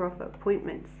drop her off at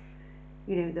appointments,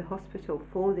 you know, the hospital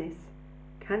for this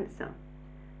cancer.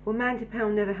 Well, Mandy Powell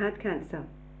never had cancer.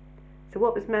 So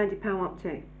what was Mandy Powell up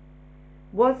to?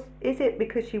 Is it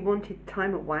because she wanted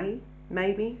time away,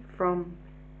 maybe, from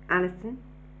Alison?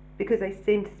 Because they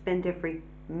seemed to spend every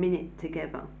minute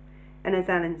together. And as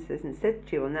Alison said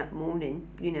to you on that morning,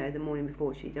 you know, the morning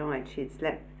before she died, she had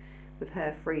slept with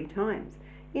her 3 times.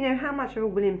 You know, how much of a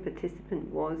willing participant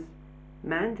was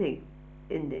Mandy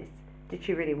in this? Did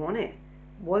she really want it?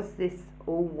 Was this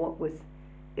all what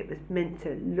it was meant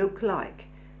to look like?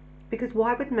 Because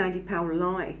why would Mandy Powell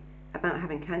lie about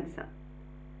having cancer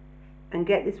and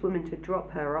get this woman to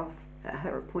drop her off at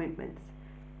her appointments?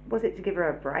 Was it to give her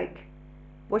a break?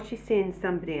 Was she seeing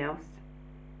somebody else?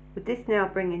 Would this now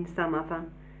bring in some other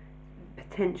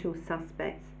potential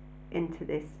suspects into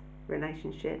this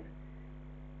relationship?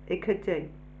 It could do.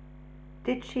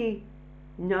 Did she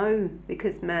know,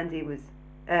 because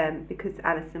because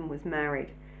Alison was married,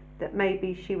 that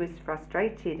maybe she was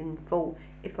frustrated and thought,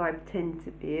 if I pretend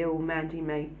to be ill,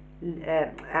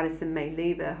 Alison may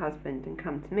leave her husband and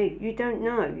come to me? You don't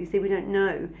know. You see, we don't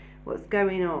know what's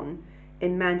going on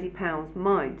in Mandy Powell's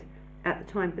mind at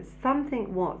the time, but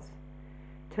something was.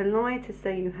 To lie to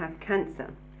say you have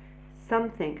cancer,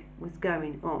 something was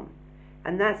going on.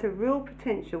 And that's a real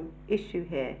potential issue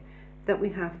here that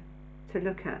we have to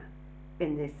look at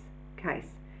in this case.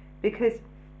 Because,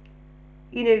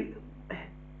 you know,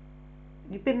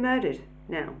 you've been murdered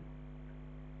now.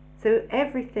 So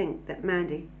everything that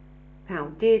Mandy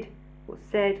Powell did or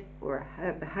said, or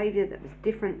her behaviour that was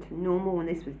different to normal, and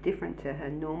this was different to her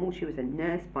normal, she was a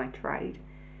nurse by trade,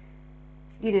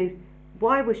 you know,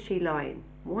 why was she lying?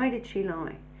 Why did she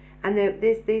lie? And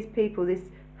there's these people, this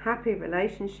happy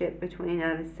relationship between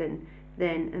Alison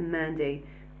then and Mandy.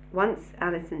 Once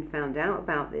Alison found out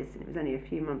about this, and it was only a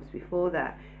few months before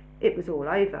that, it was all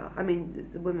over. I mean,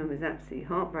 the woman was absolutely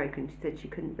heartbroken. She said she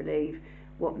couldn't believe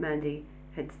what Mandy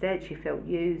had said. She felt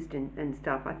used and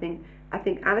stuff. I think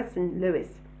Alison Lewis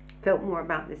felt more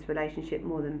about this relationship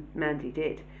more than Mandy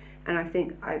did. And I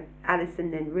think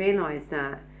Alison then realised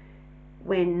that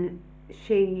when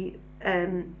she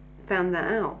found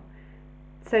that out.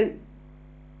 So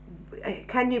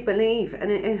can you believe,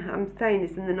 and I'm saying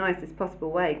this in the nicest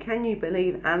possible way, can you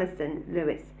believe Alison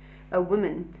Lewis, a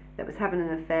woman that was having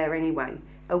an affair anyway,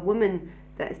 a woman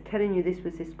that is telling you this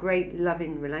was this great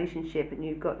loving relationship, and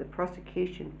you've got the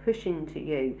prosecution pushing to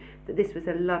you that this was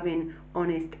a loving,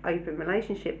 honest, open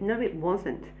relationship? No, it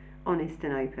wasn't honest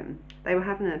and open. They were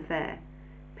having an affair.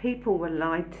 People were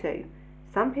lied to.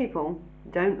 Some people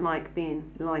don't like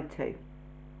being lied to.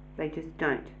 They just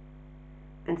don't.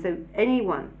 And so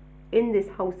anyone in this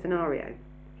whole scenario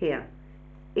here,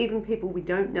 even people we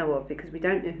don't know of, because we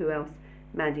don't know who else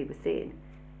Mandy was seeing,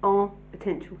 are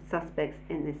potential suspects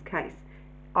in this case.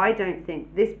 I don't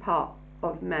think this part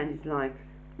of Mandy's life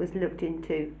was looked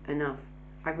into enough.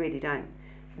 I really don't.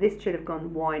 This should have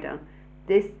gone wider.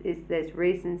 There's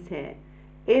reasons here.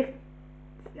 If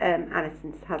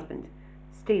Alison's husband,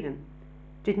 Stephen,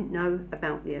 didn't know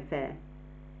about the affair,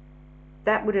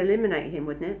 that would eliminate him,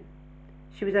 wouldn't it?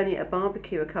 She was only at a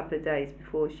barbecue a couple of days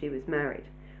before she was married.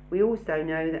 We also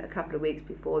know that a couple of weeks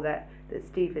before that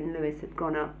Stephen Lewis had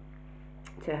gone up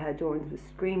to her door and was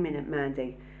screaming at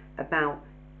Mandy about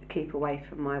keep away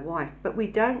from my wife. But we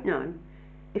don't know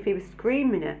if he was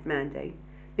screaming at Mandy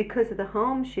because of the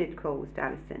harm she had caused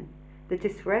Alison, the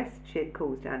distress she had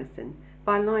caused Alison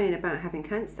by lying about having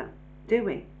cancer. Do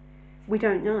we? We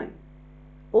don't know.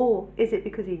 Or is it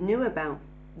because he knew about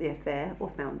the affair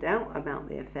or found out about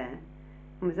the affair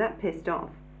and was that pissed off?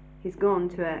 He's gone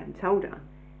to her and told her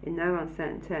in no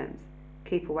uncertain terms,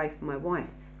 keep away from my wife.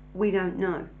 We don't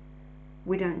know.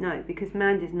 We don't know because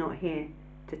Mandy's not here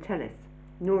to tell us,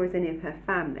 nor is any of her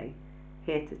family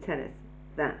here to tell us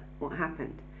that what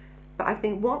happened. But I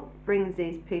think what brings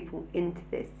these people into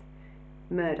this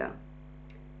murder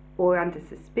or under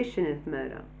suspicion of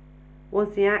murder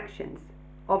was the actions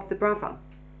of the brother,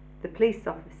 the police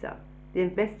officer, the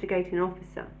investigating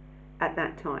officer at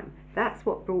that time. That's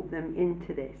what brought them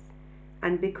into this.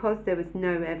 And because there was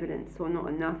no evidence or not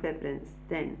enough evidence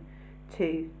then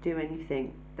to do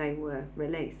anything, they were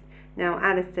released. Now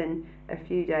Alison, a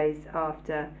few days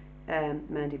after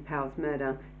Mandy Powell's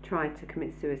murder, tried to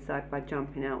commit suicide by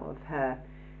jumping out of her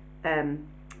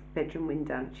bedroom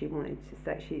window. She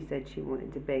said she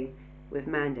wanted to be with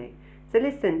Mandy. So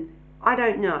listen, I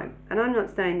don't know, and I'm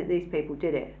not saying that these people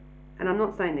did it, and I'm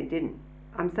not saying they didn't.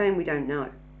 I'm saying we don't know.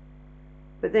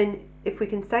 But then, if we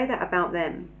can say that about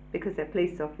them, because they're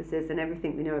police officers and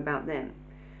everything we know about them,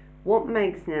 what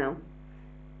makes now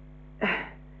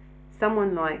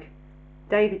someone like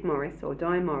David Morris or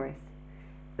Di Morris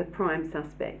the prime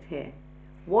suspect here?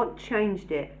 What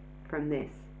changed it from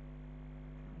this?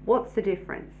 What's the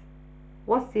difference?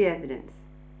 What's the evidence?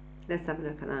 Let's have a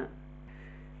look at that.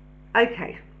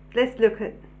 Okay, let's look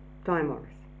at Di Morris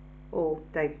or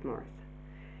David Morris.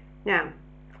 Now,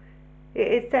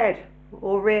 it is said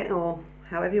or written, or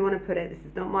however you want to put it, this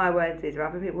is not my words, these are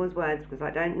other people's words, because I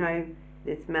don't know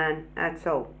this man at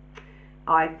all.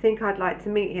 I think I'd like to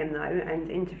meet him though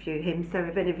and interview him, so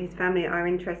if any of his family are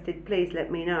interested, please let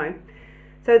me know.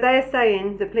 So they're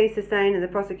saying, the police are saying, and the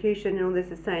prosecution and all this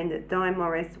is saying, that Di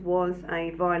Morris was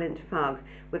a violent thug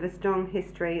with a strong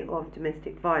history of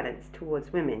domestic violence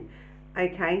towards women.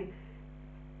 Okay,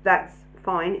 that's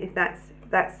fine. If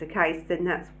that's the case, then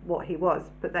that's what he was.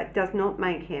 But that does not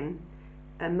make him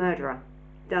a murderer,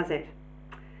 does it?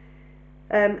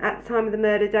 At the time of the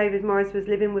murder, David Morris was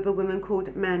living with a woman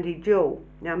called Mandy Jewell.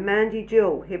 Now, Mandy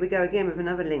Jewell, here we go again with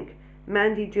another link.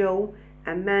 Mandy Jewell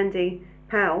and Mandy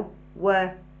Powell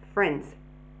were friends.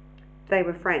 They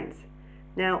were friends.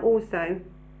 Now, also,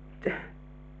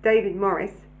 David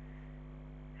Morris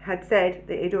had said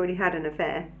that he'd already had an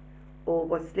affair or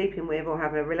was sleeping with or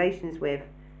having relations with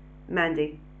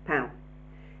Mandy Powell.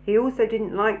 He also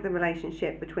didn't like the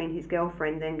relationship between his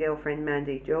girlfriend, then girlfriend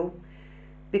Mandy Jewell,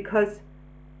 because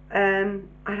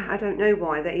I don't know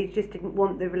why, that he just didn't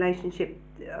want the relationship,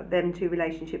 them two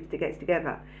relationships to get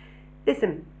together.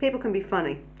 Listen, people can be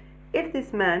funny. If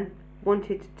this man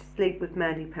wanted to sleep with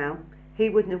Mandy Powell, he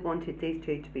wouldn't have wanted these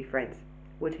two to be friends,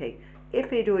 would he? If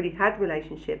he'd already had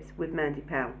relationships with Mandy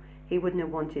Powell, he wouldn't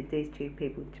have wanted these two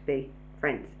people to be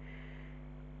friends.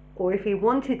 Or if he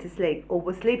wanted to sleep, or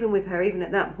was sleeping with her even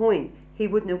at that point, he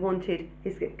wouldn't have wanted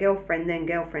his girlfriend, then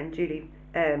girlfriend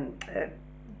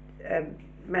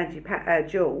Mandy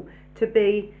Jewell, to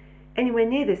be anywhere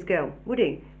near this girl, would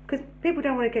he? Because people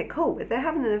don't want to get caught. If they're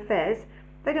having an affairs,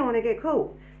 they don't want to get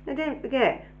caught. Now don't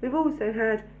forget, we've also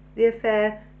had the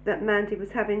affair that Mandy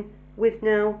was having with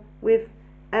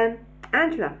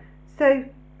Angela. So,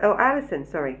 oh, Alison,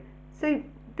 sorry. So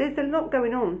there's a lot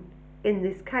going on in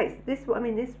this case. This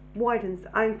widens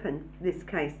open this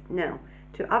case now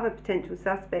to other potential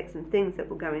suspects and things that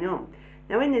were going on.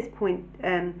 Now, in this point,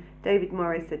 David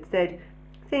Morris had said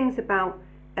things about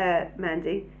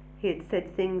Mandy. He had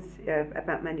said things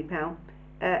about Mandy Powell,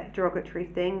 derogatory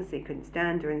things. He couldn't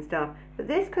stand her and stuff. But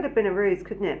this could have been a ruse,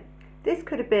 couldn't it? This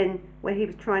could have been where he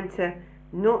was trying to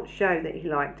not show that he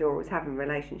liked her or was having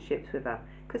relationships with her.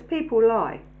 Because people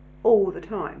lie all the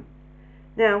time.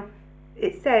 Now,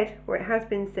 it's said, or it has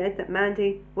been said, that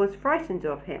Mandy was frightened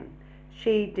of him.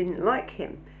 She didn't like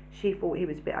him. She thought he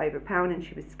was a bit overpowering and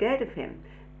she was scared of him.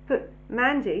 But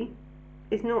Mandy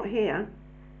is not here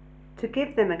to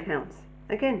give them accounts.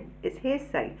 Again, it's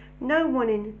hearsay. No one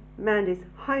in Mandy's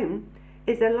home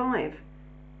is alive,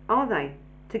 are they,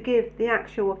 to give the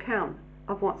actual account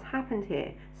of what's happened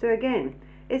here. So again,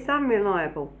 It's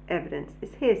unreliable evidence.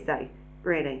 It's hearsay,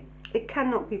 really. It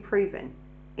cannot be proven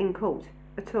in court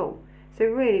at all. So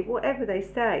really, whatever they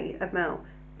say about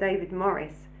David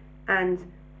Morris and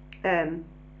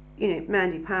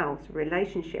Mandy Powell's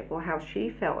relationship, or how she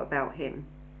felt about him,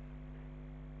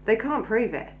 they can't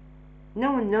prove it.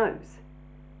 No one knows.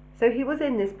 So he was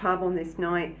in this pub on this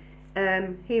night.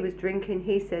 He was drinking.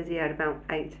 He says he had about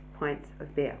 8 pints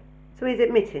of beer. So he's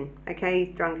admitting, okay,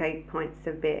 he's drunk 8 pints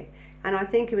of beer. And I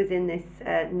think he was in this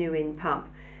New Inn pub.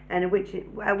 And a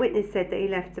witness said that he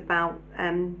left about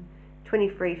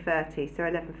 23:30, so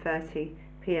 11:30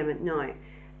 p.m. at night.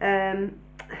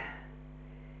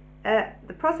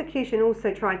 The prosecution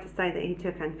also tried to say that he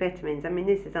took amphetamines. I mean,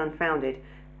 this is unfounded.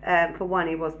 For one,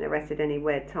 he wasn't arrested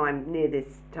anywhere near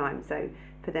this time, so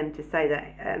for them to say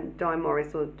that Di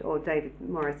Morris or David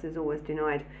Morris has always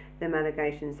denied them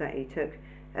allegations that he took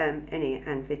any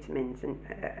amphetamines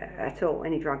at all,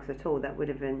 any drugs at all, that would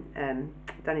have been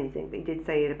done anything. But he did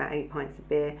say he had about 8 pints of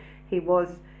beer. He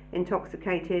was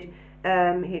intoxicated.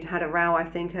 He'd had a row, I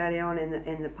think, early on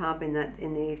in the pub in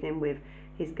the evening with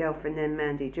his girlfriend, then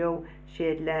Mandy Jewell. She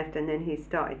had left, and then he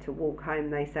started to walk home,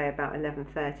 they say, about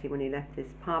 11:30 when he left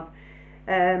this pub.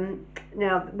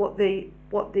 Now, what the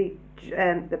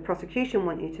prosecution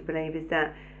want you to believe is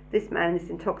that this man, in this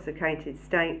intoxicated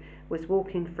state, was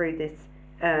walking through this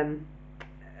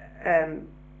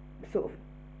sort of,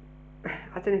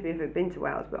 I don't know if you've ever been to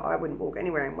Wales, but I wouldn't walk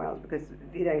anywhere in Wales because,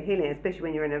 hilly, especially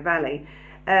when you're in a valley.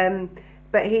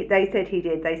 But they said he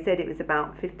did. They said it was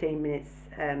about 15 minutes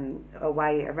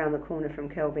away, around the corner from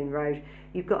Kelvin Road.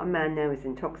 You've got a man now who's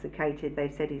intoxicated.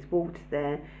 They've said he's walked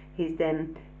there. He's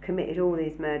then committed all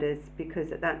these murders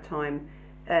because at that time,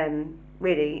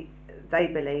 really, they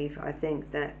believe, I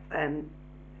think, that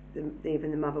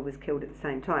even the mother was killed at the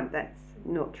same time. That's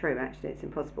not true, actually. It's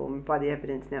impossible. And by the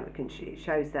evidence now, it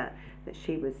shows that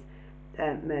she was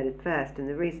murdered first. And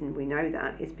the reason we know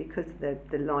that is because of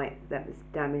the light that was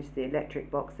damaged, the electric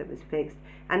box that was fixed,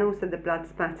 and also the blood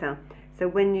splatter. So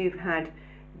when you've had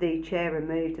the chair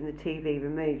removed and the TV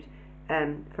removed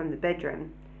from the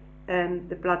bedroom,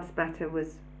 the blood splatter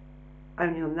was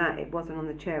only on that. It wasn't on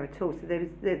the chair at all. So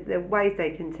there are ways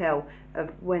they can tell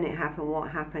of when it happened, what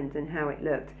happened, and how it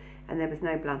looked. And there was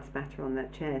no blood spatter on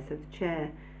that chair. So the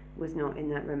chair was not in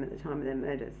that room at the time of their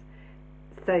murders.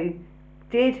 So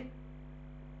did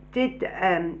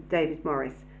David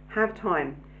Morris have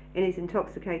time in his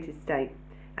intoxicated state?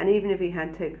 And even if he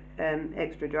had took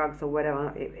extra drugs or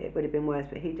whatever, it would have been worse,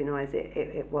 but he denies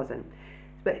it wasn't.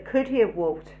 But could he have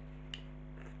walked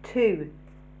to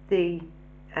the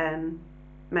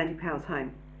Mandy Powell's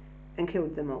home and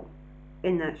killed them all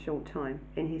in that short time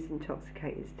in his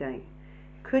intoxicated state?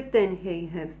 Could then he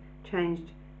have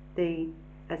changed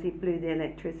as he blew the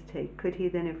electricity, could he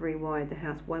then have rewired the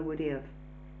house? Why would he have?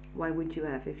 Why would you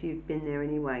have, if you've been there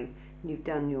anyway and you've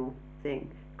done your thing?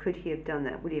 Could he have done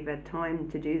that? Would he have had time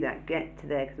to do that, get to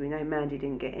there? Because we know Mandy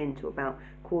didn't get in till about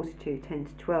 11:45, 10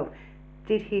 to 12.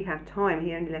 Did he have time?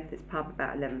 He only left this pub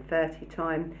about 11:30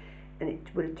 time, and it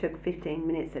would have took 15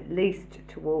 minutes at least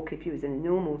to walk if he was in a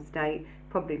normal state,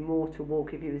 probably more to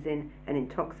walk if he was in an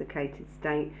intoxicated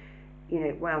state.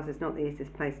 Wales is not the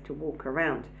easiest place to walk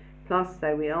around. Plus,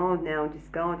 though, we are now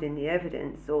discarding the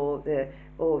evidence or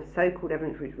so-called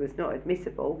evidence which was not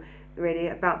admissible, really,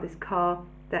 about this car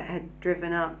that had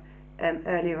driven up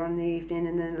earlier on in the evening,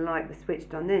 and then the light was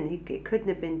switched on. Then it couldn't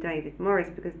have been David Morris,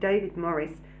 because David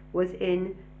Morris was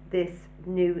in this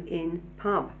New Inn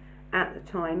pub at the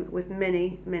time with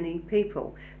many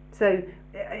people. So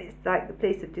it's like the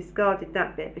police have discarded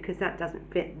that bit because that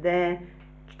doesn't fit their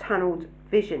tunnelled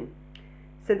vision.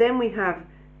 So then we have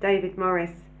David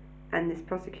Morris and this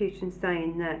prosecution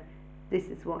saying that this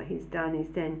is what he's done.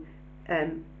 He's then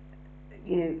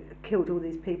killed all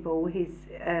these people. He's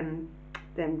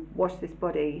then washed this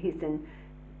body. He's then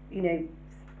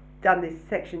done this,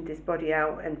 sectioned this body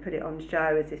out and put it on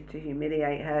show as if to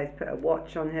humiliate her. He's put a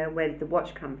watch on her. Where did the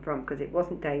watch come from? Because it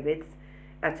wasn't David's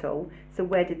at all. So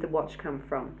where did the watch come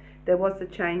from? There was a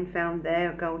chain found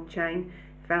there, a gold chain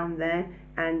found there,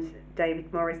 and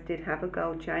David Morris did have a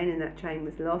gold chain, and that chain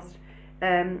was lost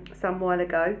some while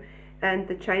ago, and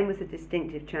the chain was a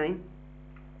distinctive chain,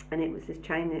 and it was this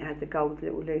chain that had the gold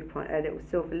little loop on, a little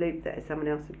silver loop that someone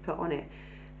else had put on it.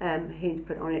 He'd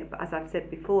put on it, but as I've said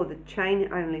before, the chain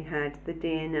only had the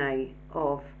DNA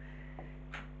of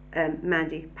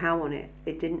Mandy Powell on it.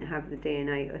 It didn't have the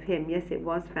DNA of him. Yes, it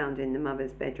was found in the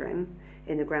mother's bedroom,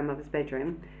 in the grandmother's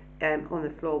bedroom, on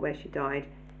the floor where she died,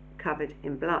 covered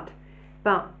in blood.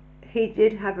 But he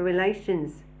did have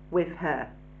relations with her.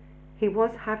 He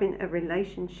was having a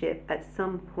relationship at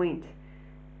some point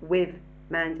with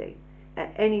Mandy.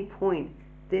 At any point,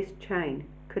 this chain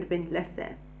could have been left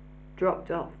there,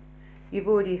 dropped off. You've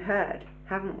already heard,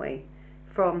 haven't we,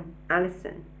 from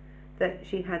Alison, that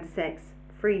she had sex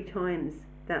 3 times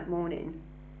that morning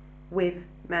with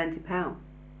Mandy Powell.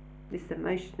 This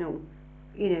emotional,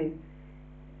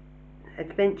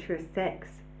 adventurous sex.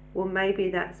 Well, maybe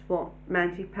that's what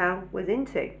Mandy Powell was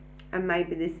into, and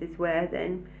maybe this is where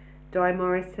then Di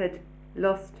Morris had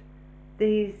lost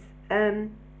these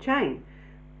chain.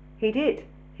 He did.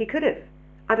 He could have.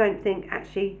 I don't think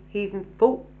actually he even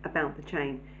thought about the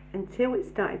chain until it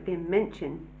started being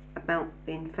mentioned about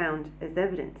being found as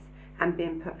evidence and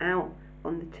being put out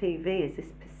on the TV as this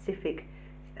specific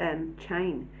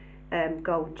chain,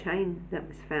 gold chain that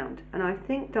was found. And I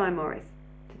think Di Morris,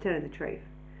 to tell you the truth,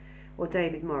 or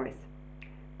David Morris,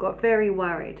 got very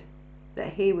worried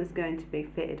that he was going to be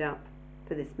fitted up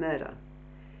for this murder.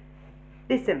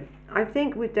 Listen, I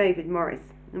think with David Morris,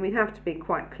 and we have to be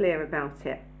quite clear about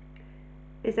it,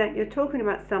 is that you're talking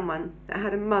about someone that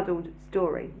had a muddled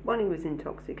story. One, he was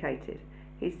intoxicated.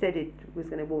 He said he was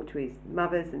going to walk to his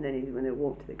mother's, and then he was going to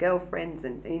walk to the girlfriend's,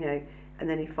 and and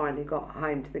then he finally got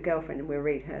home to the girlfriend, and we'll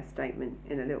read her statement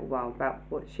in a little while about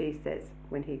what she says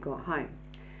when he got home.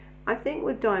 I think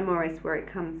with Di Morris, where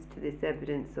it comes to this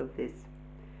evidence of this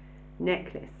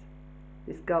necklace,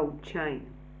 this gold chain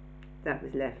that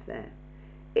was left there,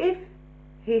 if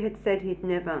he had said he'd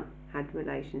never had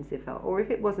relations with her, or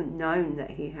if it wasn't known that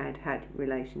he had had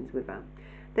relations with her,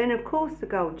 then of course the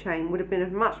gold chain would have been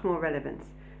of much more relevance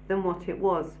than what it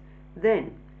was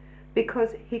then,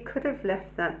 because he could have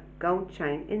left that gold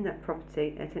chain in that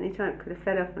property at any time. Could have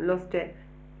fell off and lost it.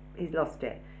 He's lost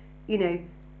it.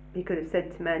 He could have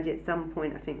said to Mandy at some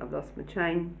point, I think I've lost my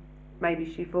chain. Maybe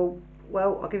she thought,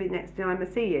 well, I'll give it next time I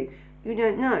see you. You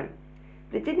don't know.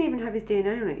 But it didn't even have his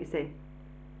DNA on it, you see.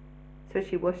 So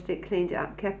she washed it, cleaned it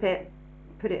up, kept it,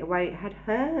 put it away. It had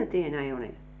her DNA on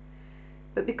it.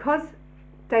 But because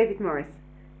David Morris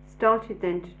started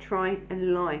then to try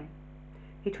and lie,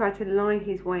 he tried to lie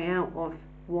his way out of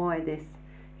why this.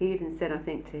 He even said, I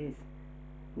think, to his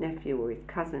nephew or his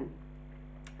cousin,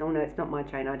 oh no, it's not my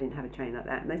chain, I didn't have a chain like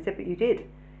that. And they said, but you did.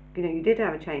 You did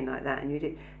have a chain like that, and you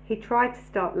did. He tried to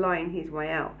start lying his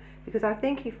way out, because I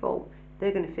think he thought,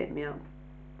 they're going to fit me up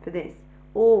for this.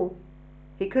 Or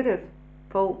he could have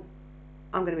thought,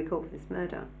 I'm going to be caught for this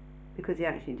murder, because he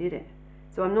actually did it.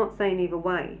 So I'm not saying either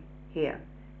way here.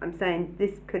 I'm saying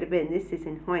this could have been, this is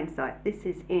in hindsight, this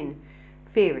is in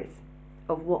theories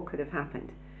of what could have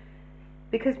happened.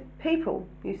 Because people,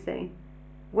 you see,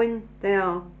 when they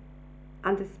are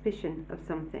under suspicion of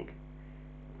something,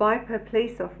 by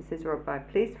police officers or by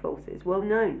police forces, well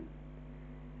known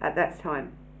at that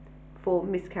time for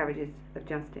miscarriages of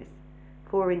justice,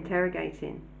 for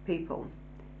interrogating people,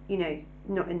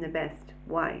 not in the best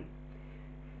way,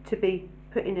 to be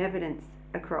putting evidence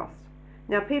across.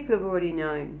 Now, people have already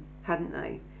known, hadn't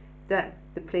they, that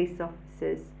the police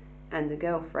officers and the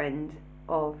girlfriend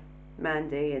of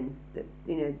Mandy and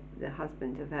the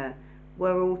husband of her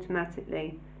were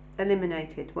automatically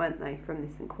eliminated, weren't they, from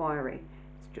this inquiry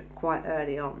quite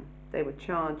early on. They were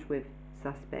charged with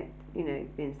suspect,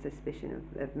 being suspicion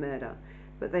of murder,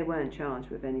 but they weren't charged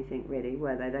with anything really,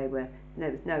 were they? There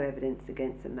was no evidence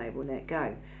against them. They were let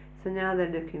go. So now they're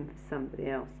looking for somebody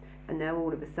else, and now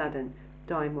all of a sudden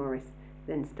Di Morris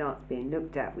then starts being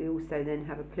looked at. We also then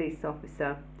have a police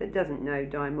officer that doesn't know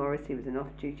Di Morris. He was an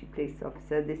off-duty police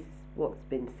officer. This is what's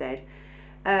been said,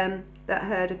 that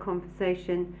heard a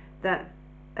conversation that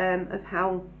of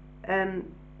how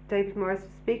David Morris was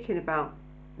speaking about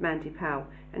Mandy Powell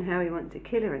and how he wanted to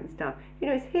kill her and stuff.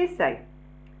 It's hearsay.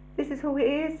 This is all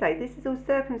hearsay. This is all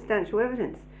circumstantial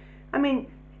evidence. I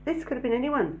mean, this could have been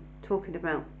anyone talking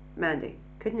about Mandy,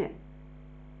 couldn't it?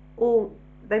 Or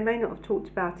they may not have talked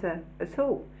about her at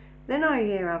all. Then I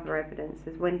hear other evidence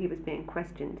as when he was being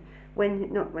questioned,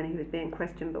 not when he was being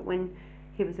questioned, but when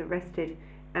he was arrested,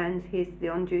 and he's the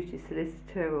on-duty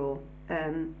solicitor, or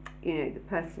the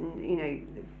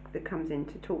person that comes in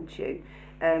to talk to you.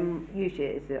 Usually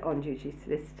it's the on-duty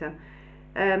solicitor.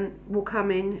 Will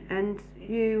come in, and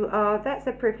that's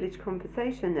a privileged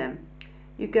conversation then.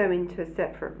 You go into a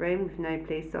separate room with no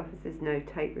police officers, no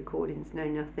tape recordings, no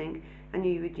nothing, and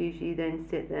you would usually then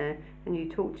sit there and you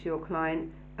talk to your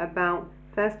client about,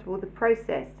 first of all, the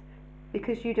process,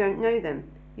 because you don't know them,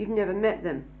 you've never met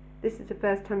them, this is the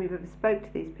first time you've ever spoke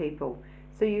to these people,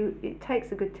 so it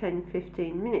takes a good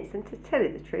 10-15 minutes. And to tell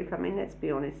you the truth, I mean, let's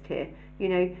be honest here,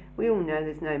 we all know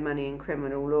there's no money in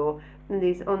criminal law, and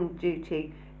these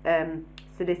on-duty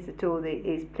solicitor,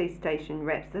 these police station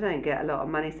reps, they don't get a lot of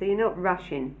money, so you're not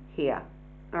rushing here,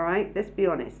 alright? Let's be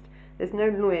honest. There's no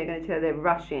lawyer going to tell you they're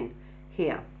rushing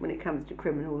here when it comes to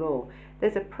criminal law.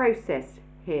 There's a process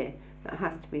here that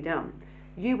has to be done.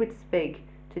 You would speak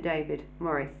to David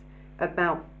Morris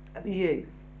about you,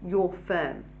 your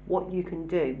firm, what you can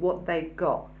do, what they've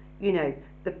got, you know,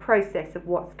 the process of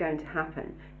what's going to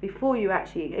happen before you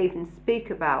actually even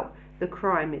speak about the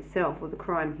crime itself or the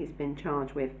crime he's been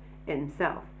charged with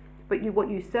himself. But what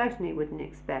you certainly wouldn't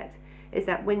expect is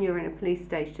that when you're in a police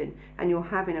station and you're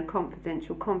having a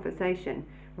confidential conversation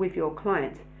with your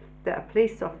client, that a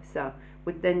police officer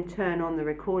would then turn on the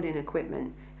recording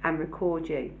equipment and record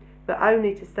you, but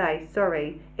only to say,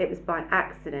 sorry, it was by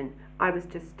accident, I was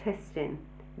just testing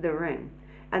the room.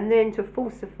 And then to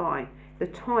falsify the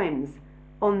times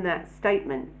on that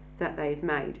statement that they've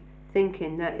made,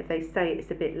 thinking that if they say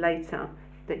it's a bit later,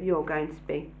 that you're going to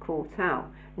be caught out.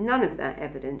 None of that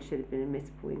evidence should have been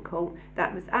admissible in court.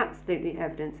 That was absolutely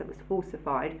evidence that was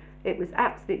falsified. It was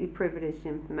absolutely privileged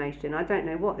information. I don't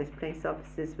know what these police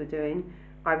officers were doing.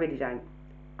 I really don't.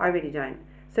 I really don't.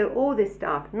 So all this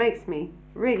stuff makes me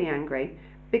really angry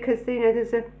because, you know,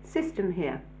 there's a system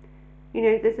here. You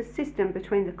know, there's a system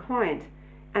between the client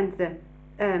and the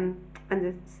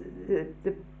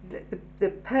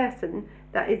person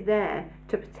that is there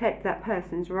to protect that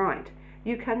person's right.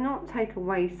 You cannot take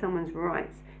away someone's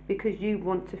rights because you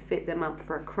want to fit them up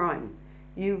for a crime.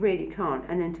 You really can't.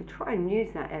 And then to try and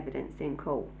use that evidence in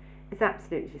court is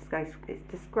absolutely disgraceful. It's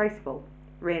disgraceful,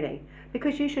 really,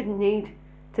 because you shouldn't need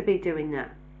to be doing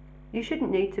that. You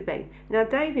shouldn't need to be. Now,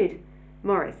 David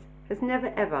Morris has never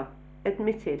ever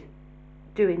admitted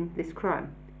doing this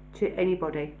crime to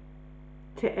anybody.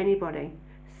 To anybody.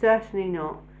 Certainly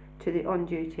not to the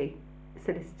on-duty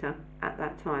solicitor at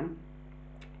that time.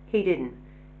 He didn't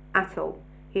at all.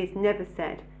 He has never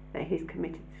said that he's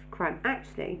committed this crime.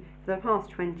 Actually, for the past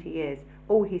 20 years,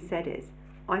 all he said is,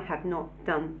 I have not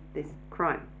done this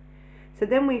crime. So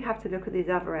then we have to look at these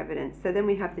other evidence. So then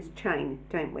we have this chain,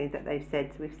 don't we, that they've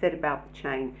said. So we've said about the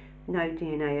chain, no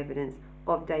DNA evidence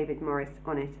of David Morris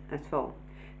on it at all.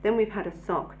 Then we've had a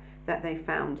sock that they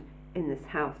found in this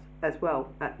house as well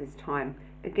at this time.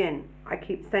 Again, I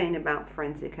keep saying about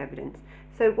forensic evidence.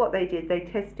 So what they did, they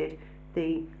tested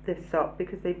the sock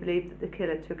because they believed that the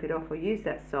killer took it off or used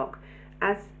that sock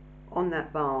as on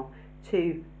that bar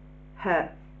to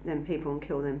hurt them people and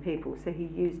kill them people. So he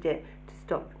used it to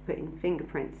stop putting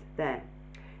fingerprints there.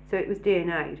 So it was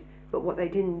DNA'd, but what they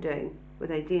didn't do was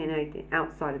they DNA'd the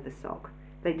outside of the sock.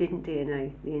 They didn't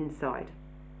DNA the inside.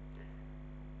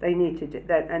 They need to do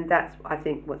that, and that's, I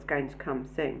think, what's going to come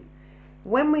soon.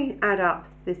 When we add up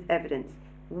this evidence,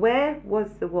 where was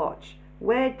the watch?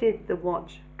 Where did the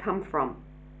watch come from?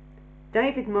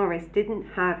 David Morris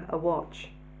didn't have a watch.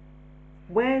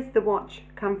 Where's the watch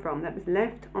come from that was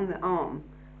left on the arm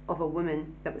of a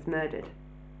woman that was murdered?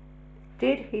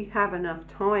 Did he have enough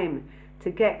time to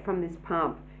get from this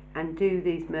pub and do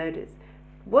these murders?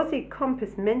 Was he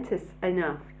compos mentis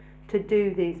enough to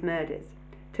do these murders?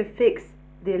 To fix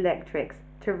the electrics,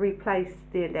 to replace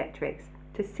the electrics,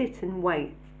 to sit and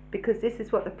wait? Because this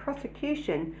is what the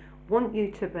prosecution want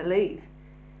you to believe.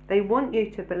 They want you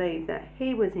to believe that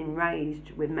he was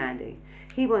enraged with Mandy.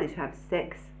 He wanted to have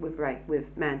sex with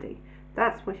Mandy.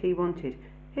 That's what he wanted.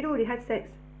 He'd already had sex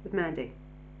with Mandy.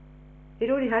 He'd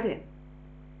already had it.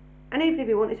 And even if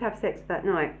he wanted to have sex that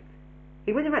night,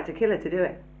 he wouldn't have had to kill her to do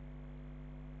it.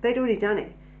 They'd already done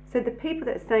it. So the people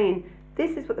that are saying,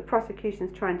 this is what the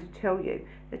prosecution's trying to tell you,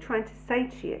 they're trying to say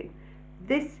to you,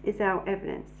 this is our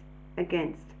evidence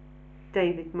against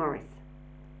David Morris.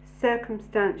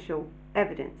 Circumstantial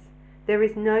evidence. There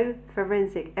is no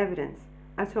forensic evidence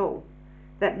at all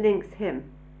that links him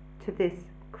to this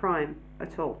crime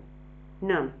at all.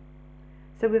 None.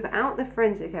 So without the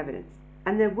forensic evidence,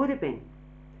 and there would have been,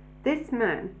 this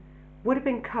man would have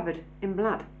been covered in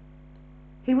blood.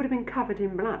 He would have been covered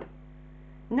in blood.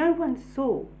 No one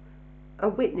saw a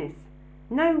witness,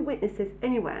 no witnesses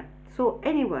anywhere saw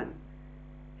anyone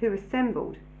who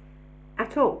resembled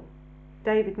at all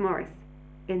David Morris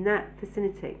in that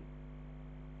vicinity.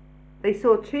 They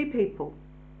saw two people,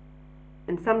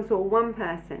 and some saw one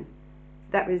person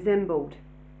that resembled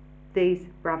these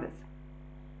brothers.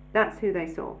 That's who they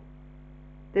saw.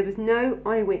 There was no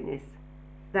eyewitness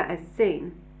that has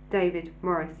seen David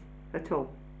Morris at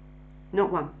all.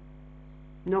 Not one.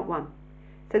 Not one.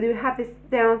 So you have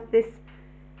this,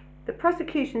 the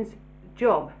prosecution's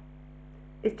job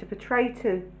is to portray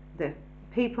to the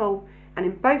people, and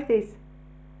in both these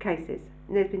cases,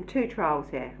 and there's been 2 trials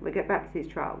here, we'll get back to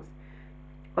these trials,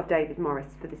 of David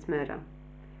Morris for this murder.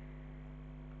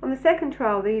 On the second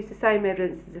trial, they used the same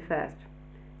evidence as the first.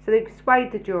 So they've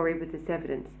swayed the jury with this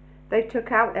evidence. They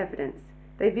took out evidence.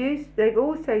 They've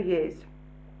also used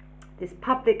this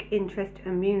public interest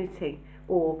immunity,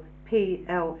 or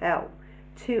PLL,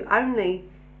 to only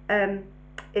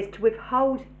is to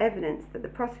withhold evidence that the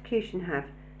prosecution have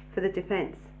for the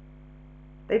defence.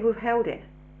 They've withheld it.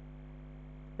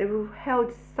 They've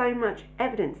withheld so much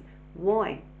evidence.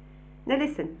 Why? Now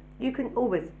listen, you can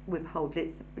always withhold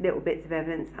little bits of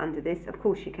evidence under this. Of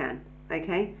course you can.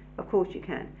 Okay? Of course you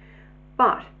can.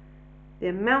 But the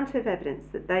amount of evidence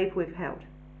that they've withheld,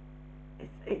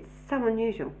 it's so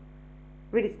unusual.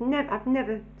 Really, I've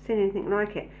never seen anything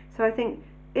like it. So I think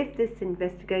if this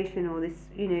investigation or this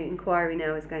inquiry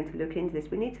now is going to look into this,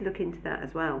 we need to look into that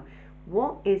as well.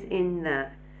 What is in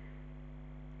that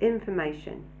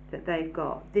information that they've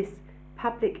got, this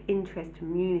public interest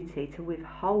immunity to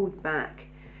withhold back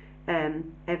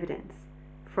evidence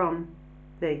from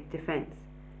the defence?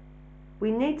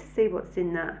 We need to see what's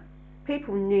in that.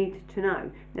 People need to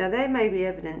know. Now, there may be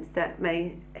evidence that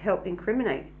may help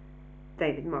incriminate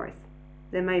David Morris.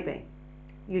 There may be.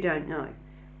 You don't know.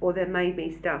 Or there may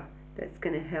be stuff that's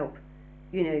going to help,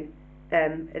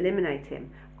 eliminate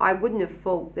him. I wouldn't have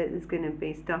thought that there's going to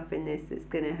be stuff in this that's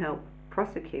going to help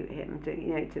prosecute him.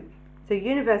 So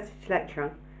university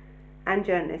lecturer and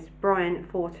journalist Brian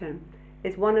Fortin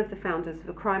is one of the founders of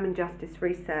the Crime and Justice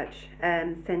Research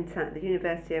Centre at the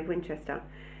University of Winchester,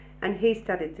 and he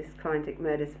studied this Clydach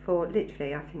murders for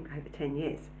literally, I think, over 10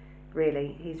 years.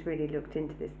 Really, he's really looked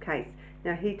into this case.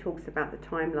 Now, he talks about the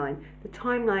timeline. The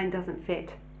timeline doesn't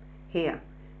fit here.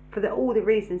 For all the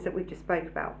reasons that we just spoke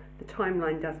about, the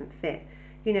timeline doesn't fit.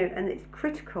 And it's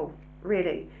critical,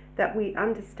 really, that we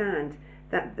understand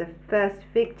that the first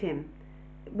victim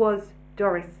was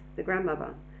Doris, the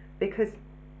grandmother, because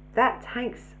that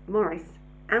takes Morris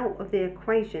out of the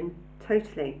equation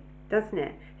totally, doesn't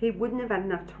it? He wouldn't have had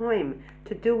enough time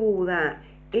to do all that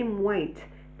in wait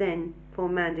then for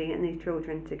Mandy and these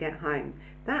children to get home.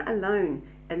 That alone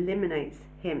eliminates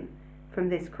him from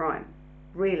this crime,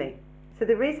 really. So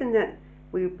the reason that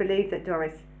we believe that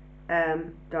Doris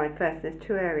died first, there's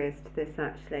two areas to this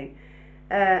actually,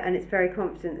 and it's very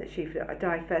confident that she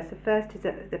died first. The first is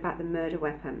about the murder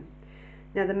weapon.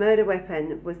 Now, the murder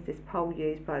weapon was this pole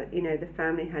used by, the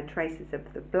family had traces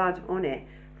of the blood on it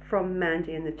from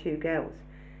Mandy and the two girls,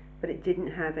 but it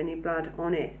didn't have any blood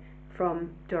on it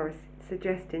from Doris,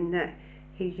 suggesting that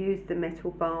he used the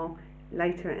metal bar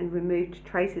later and removed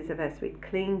traces of her, so he'd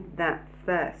cleaned that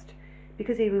first,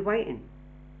 because he was waiting.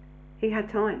 He had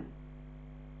time.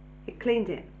 He cleaned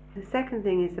it. The second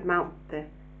thing is about the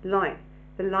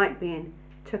light being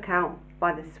took out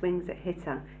by the swings that hit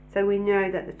her. So we know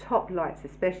that the top lights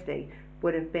especially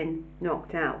would have been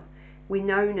knocked out. We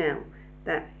know now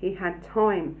that he had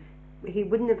time. He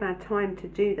wouldn't have had time to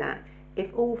do that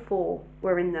if all four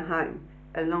were in the home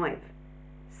alive.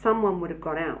 Someone would have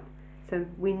got out. So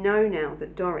we know now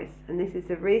that Doris, and this is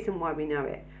the reason why we know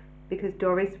it, because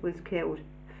Doris was killed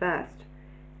first,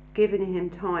 giving him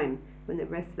time when the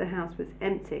rest of the house was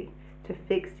empty to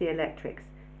fix the electrics,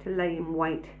 to lay in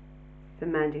wait for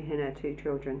Mandy and her two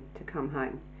children to come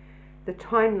home. The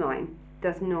timeline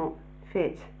does not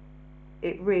fit.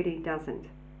 It really doesn't.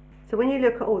 So when you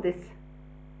look at all this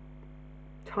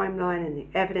timeline and the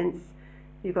evidence,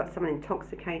 you've got someone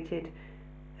intoxicated,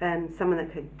 someone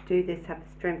that could do this, have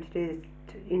the strength to do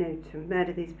this, to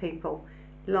murder these people,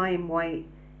 lie in wait,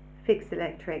 fix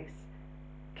electrics,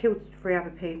 killed 3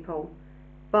 other people,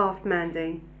 bathed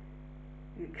Mandy,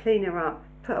 clean her up,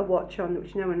 put a watch on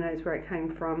which no one knows where it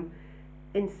came from,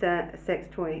 insert a sex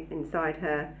toy inside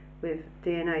her with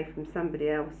DNA from somebody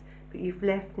else, but you've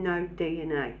left no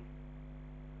DNA.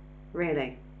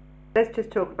 Really. Let's just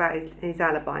talk about his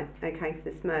alibi, okay, for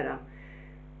this murder.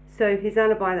 So his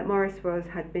alibi that Morris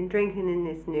had been drinking in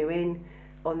this new inn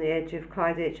on the edge of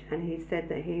Clydach, and he said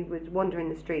that he was wandering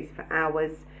the streets for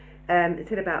hours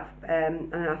until about,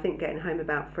 and I think getting home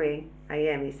about 3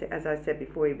 a.m. He said, as I said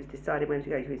before, he was deciding whether to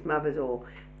go to his mother's or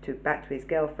back to his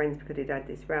girlfriend's, because he'd had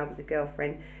this row with a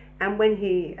girlfriend. And when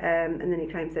and then he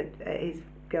claims that his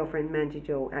girlfriend Mandy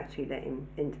Jewell actually let him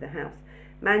into the house.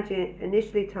 Mandy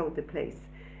initially told the police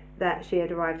that she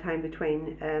had arrived home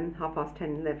between 10:30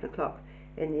 and 11 o'clock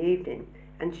in the evening,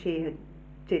 and she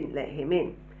didn't let him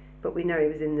in. But we know he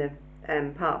was in the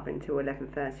park until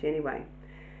 11:30 anyway.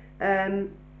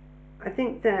 I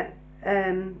think that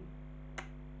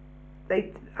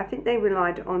they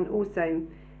relied on also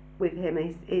with him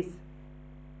is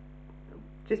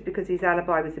just because his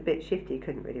alibi was a bit shifty, he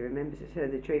couldn't really remember, to tell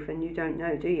the truth, and you don't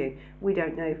know, do you? We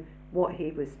don't know what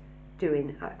he was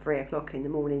doing at 3 o'clock in the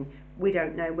morning. We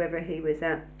don't know whether he was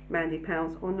at Mandy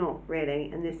Powell's or not, really,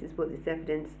 and this is what this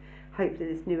evidence,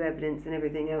 hopefully this new evidence and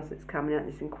everything else that's coming out,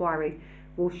 this inquiry,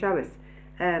 will show us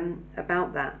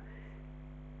about that.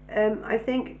 I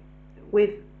think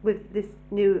with this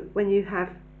new, when you have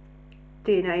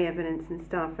DNA evidence and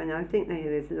stuff, and I think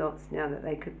there's lots now that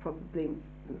they could probably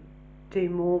do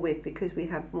more with, because we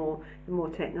have more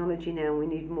technology now. We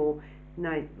need more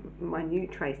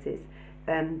minute traces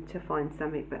to find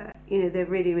something, but there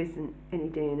really isn't any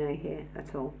DNA here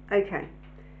at all. Okay,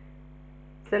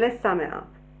 so let's sum it up.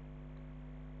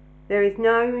 There is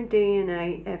no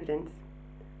DNA evidence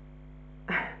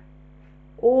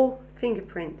or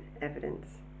fingerprint evidence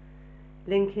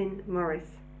linking Morris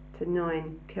to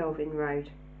 9 Kelvin Road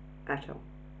at all.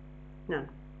 None.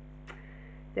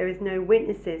 There is no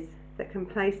witnesses that can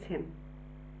place him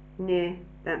near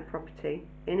that property,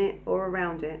 in it or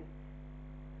around it,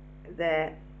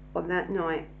 there on that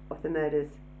night of the murders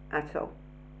at all.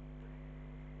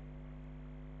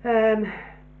 The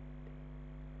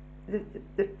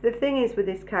thing is with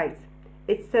this case,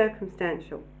 it's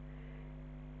circumstantial,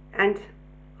 and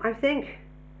I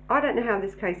don't know how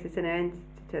this case is going to end,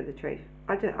 to tell the truth.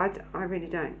 I really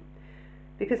don't,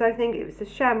 because I think it was a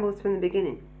shambles from the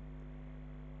beginning.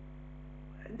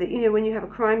 That when you have a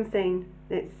crime scene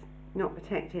that's not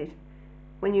protected,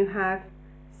 when you have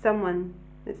someone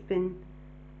that's been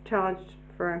charged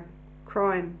for a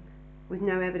crime with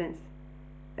no evidence,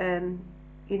 only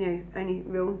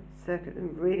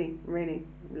really, really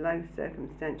low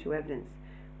circumstantial evidence,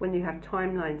 when you have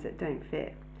timelines that don't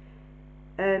fit.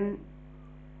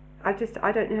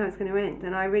 I don't know how it's going to end,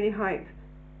 and I really hope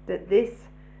that this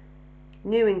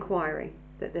new inquiry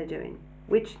that they're doing,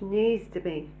 which needs to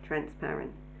be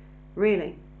transparent,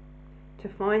 really, to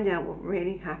find out what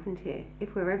really happened here,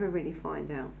 if we'll ever really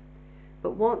find out.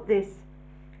 But what this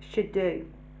should do,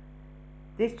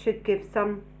 this should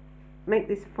make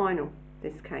this final,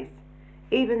 this case.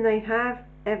 Even they have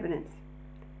evidence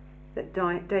that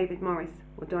David Morris,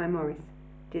 or Di Morris,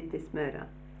 did this murder.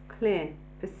 Clear,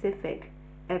 specific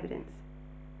evidence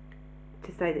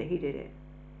to say that he did it.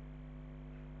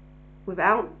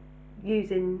 Without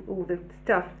using all the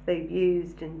stuff they've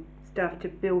used and stuff to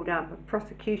build up a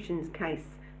prosecution's case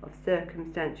of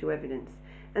circumstantial evidence.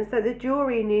 And so the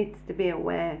jury needs to be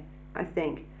aware, I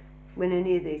think, when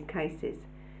any of these cases,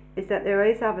 is that there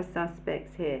is other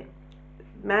suspects here.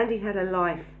 Mandy had a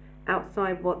life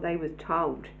outside what they was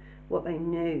told, what they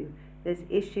knew. There's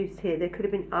issues here. There could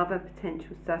have been other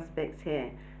potential suspects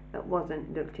here that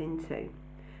wasn't looked into.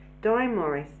 Di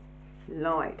Morris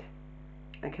lied,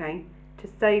 okay, to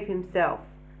save himself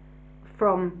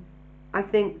from, I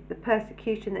think, the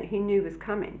persecution that he knew was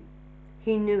coming.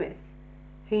 He knew it.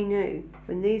 He knew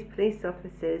when these police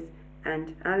officers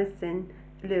and Alison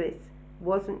Lewis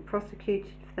wasn't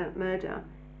prosecuted for that murder,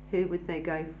 who would they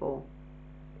go for?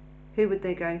 Who would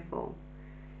they go for?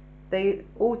 They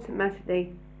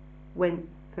automatically went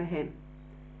for him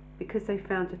because they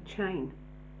found a chain,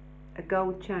 a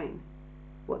gold chain.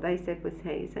 What they said was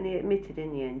his, and he admitted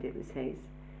in the end it was his,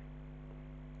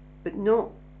 but not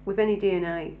with any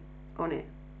DNA on it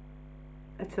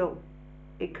at all.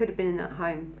 It could have been in that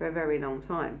home for a very long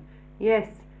time. Yes,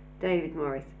 David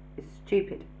Morris is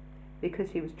stupid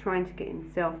because he was trying to get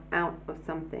himself out of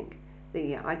something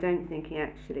that I don't think he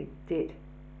actually did.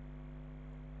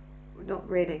 Not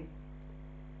really,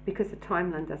 because the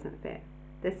timeline doesn't fit.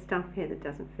 There's stuff here that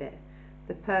doesn't fit.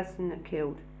 The person that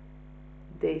killed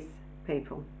these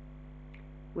people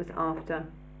was after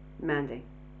Mandy.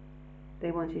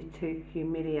 They wanted to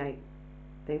humiliate.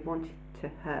 They wanted to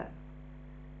hurt.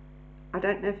 I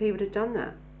don't know if he would have done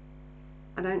that.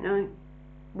 I don't know.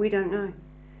 We don't know.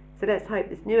 So let's hope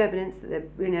this new evidence, that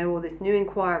or this new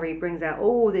inquiry brings out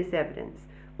all this evidence,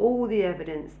 all the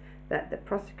evidence that the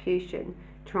prosecution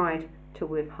tried to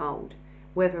withhold,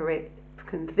 whether it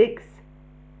convicts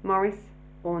Morris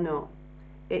or not.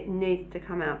 It needs to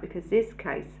come out, because this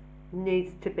case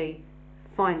needs to be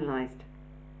finalised,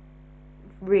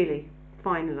 really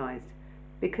finalised,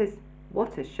 because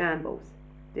what a shambles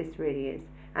this really is.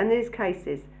 And these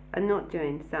cases are not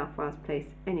doing South Wales Police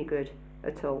any good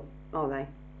at all, are they?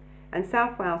 And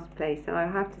South Wales Police, and I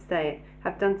have to say it,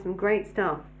 have done some great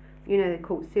stuff. They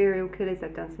caught serial killers,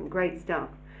 they've done some great stuff,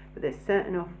 but there's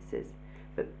certain officers.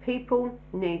 But people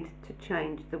need to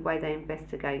change the way they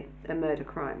investigate a murder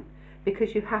crime,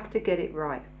 because you have to get it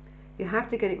right. You have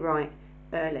to get it right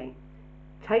early.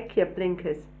 Take your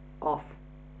blinkers off.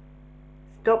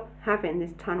 Stop having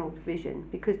this tunnel vision,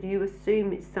 because you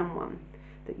assume it's someone,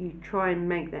 that you try and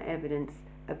make that evidence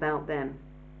about them.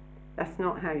 That's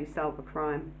not how you solve a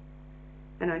crime.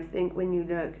 And I think when you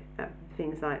look at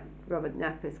things like Robert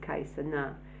Napper's case and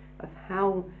that, of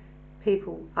how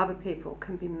other people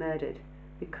can be murdered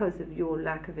because of your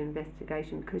lack of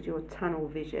investigation, because your tunnel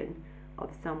vision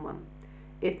of someone.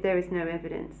 If there is no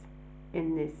evidence,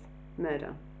 in this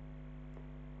murder,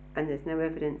 and there's no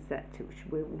evidence that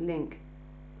will link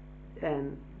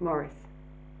Morris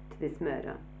to this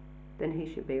murder, then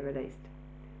he should be released.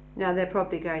 Now they're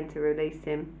probably going to release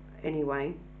him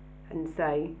anyway and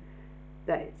say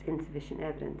that it's insufficient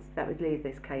evidence. That would leave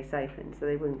this case open, so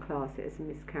they wouldn't class it as a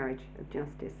miscarriage of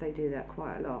justice. They do that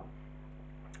quite a lot,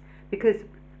 because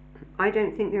I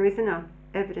don't think there is enough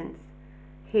evidence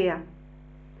here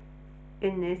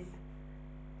in this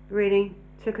really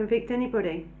to convict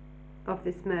anybody of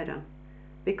this murder,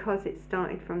 because it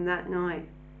started from that night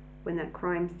when that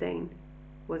crime scene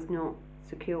was not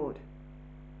secured,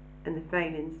 and the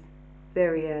failings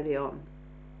very early on,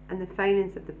 and the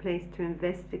failings of the police to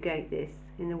investigate this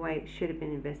in the way it should have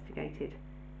been investigated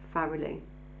thoroughly,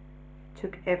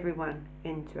 took everyone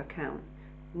into account,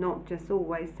 not just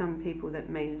always some people that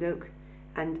may look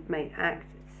and may act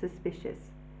suspicious.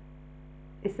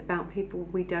 It's about people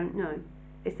we don't know.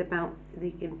 It's about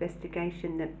the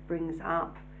investigation that brings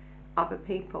up other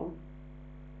people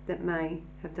that may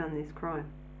have done this crime.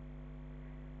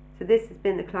 So this has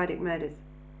been the Clydach murders.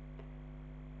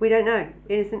 We don't know,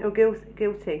 innocent or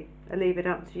guilty. I leave it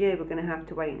up to you. We're going to have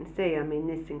to wait and see. I mean,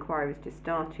 this inquiry was just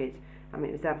started. I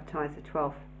mean, it was advertised the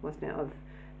 12th, wasn't it, of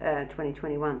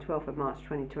 2021, 12th of March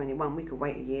 2021. We could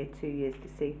wait a year, 2 years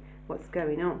to see what's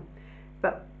going on.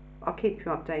 But I'll keep you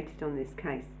updated on this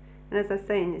case. And as I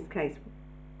say in this case,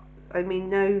 I mean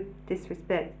no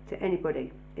disrespect to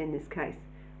anybody in this case.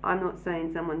 I'm not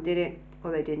saying someone did it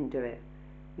or they didn't do it.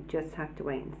 We just have to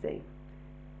wait and see.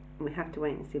 And we have to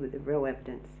wait and see what the real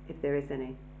evidence, if there is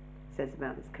any, says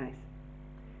about this case.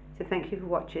 So thank you for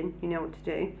watching. You know what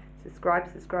to do.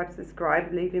 Subscribe, subscribe,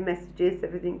 subscribe. Leave your messages,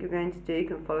 everything you're going to do. You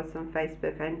can follow us on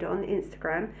Facebook and on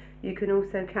Instagram. You can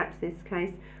also catch this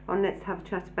case on Let's Have a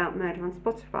Chat About Murder on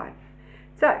Spotify.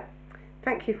 So,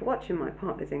 thank you for watching, my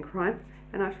partners in crime,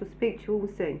 and I shall speak to you all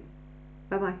soon.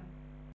 Bye bye.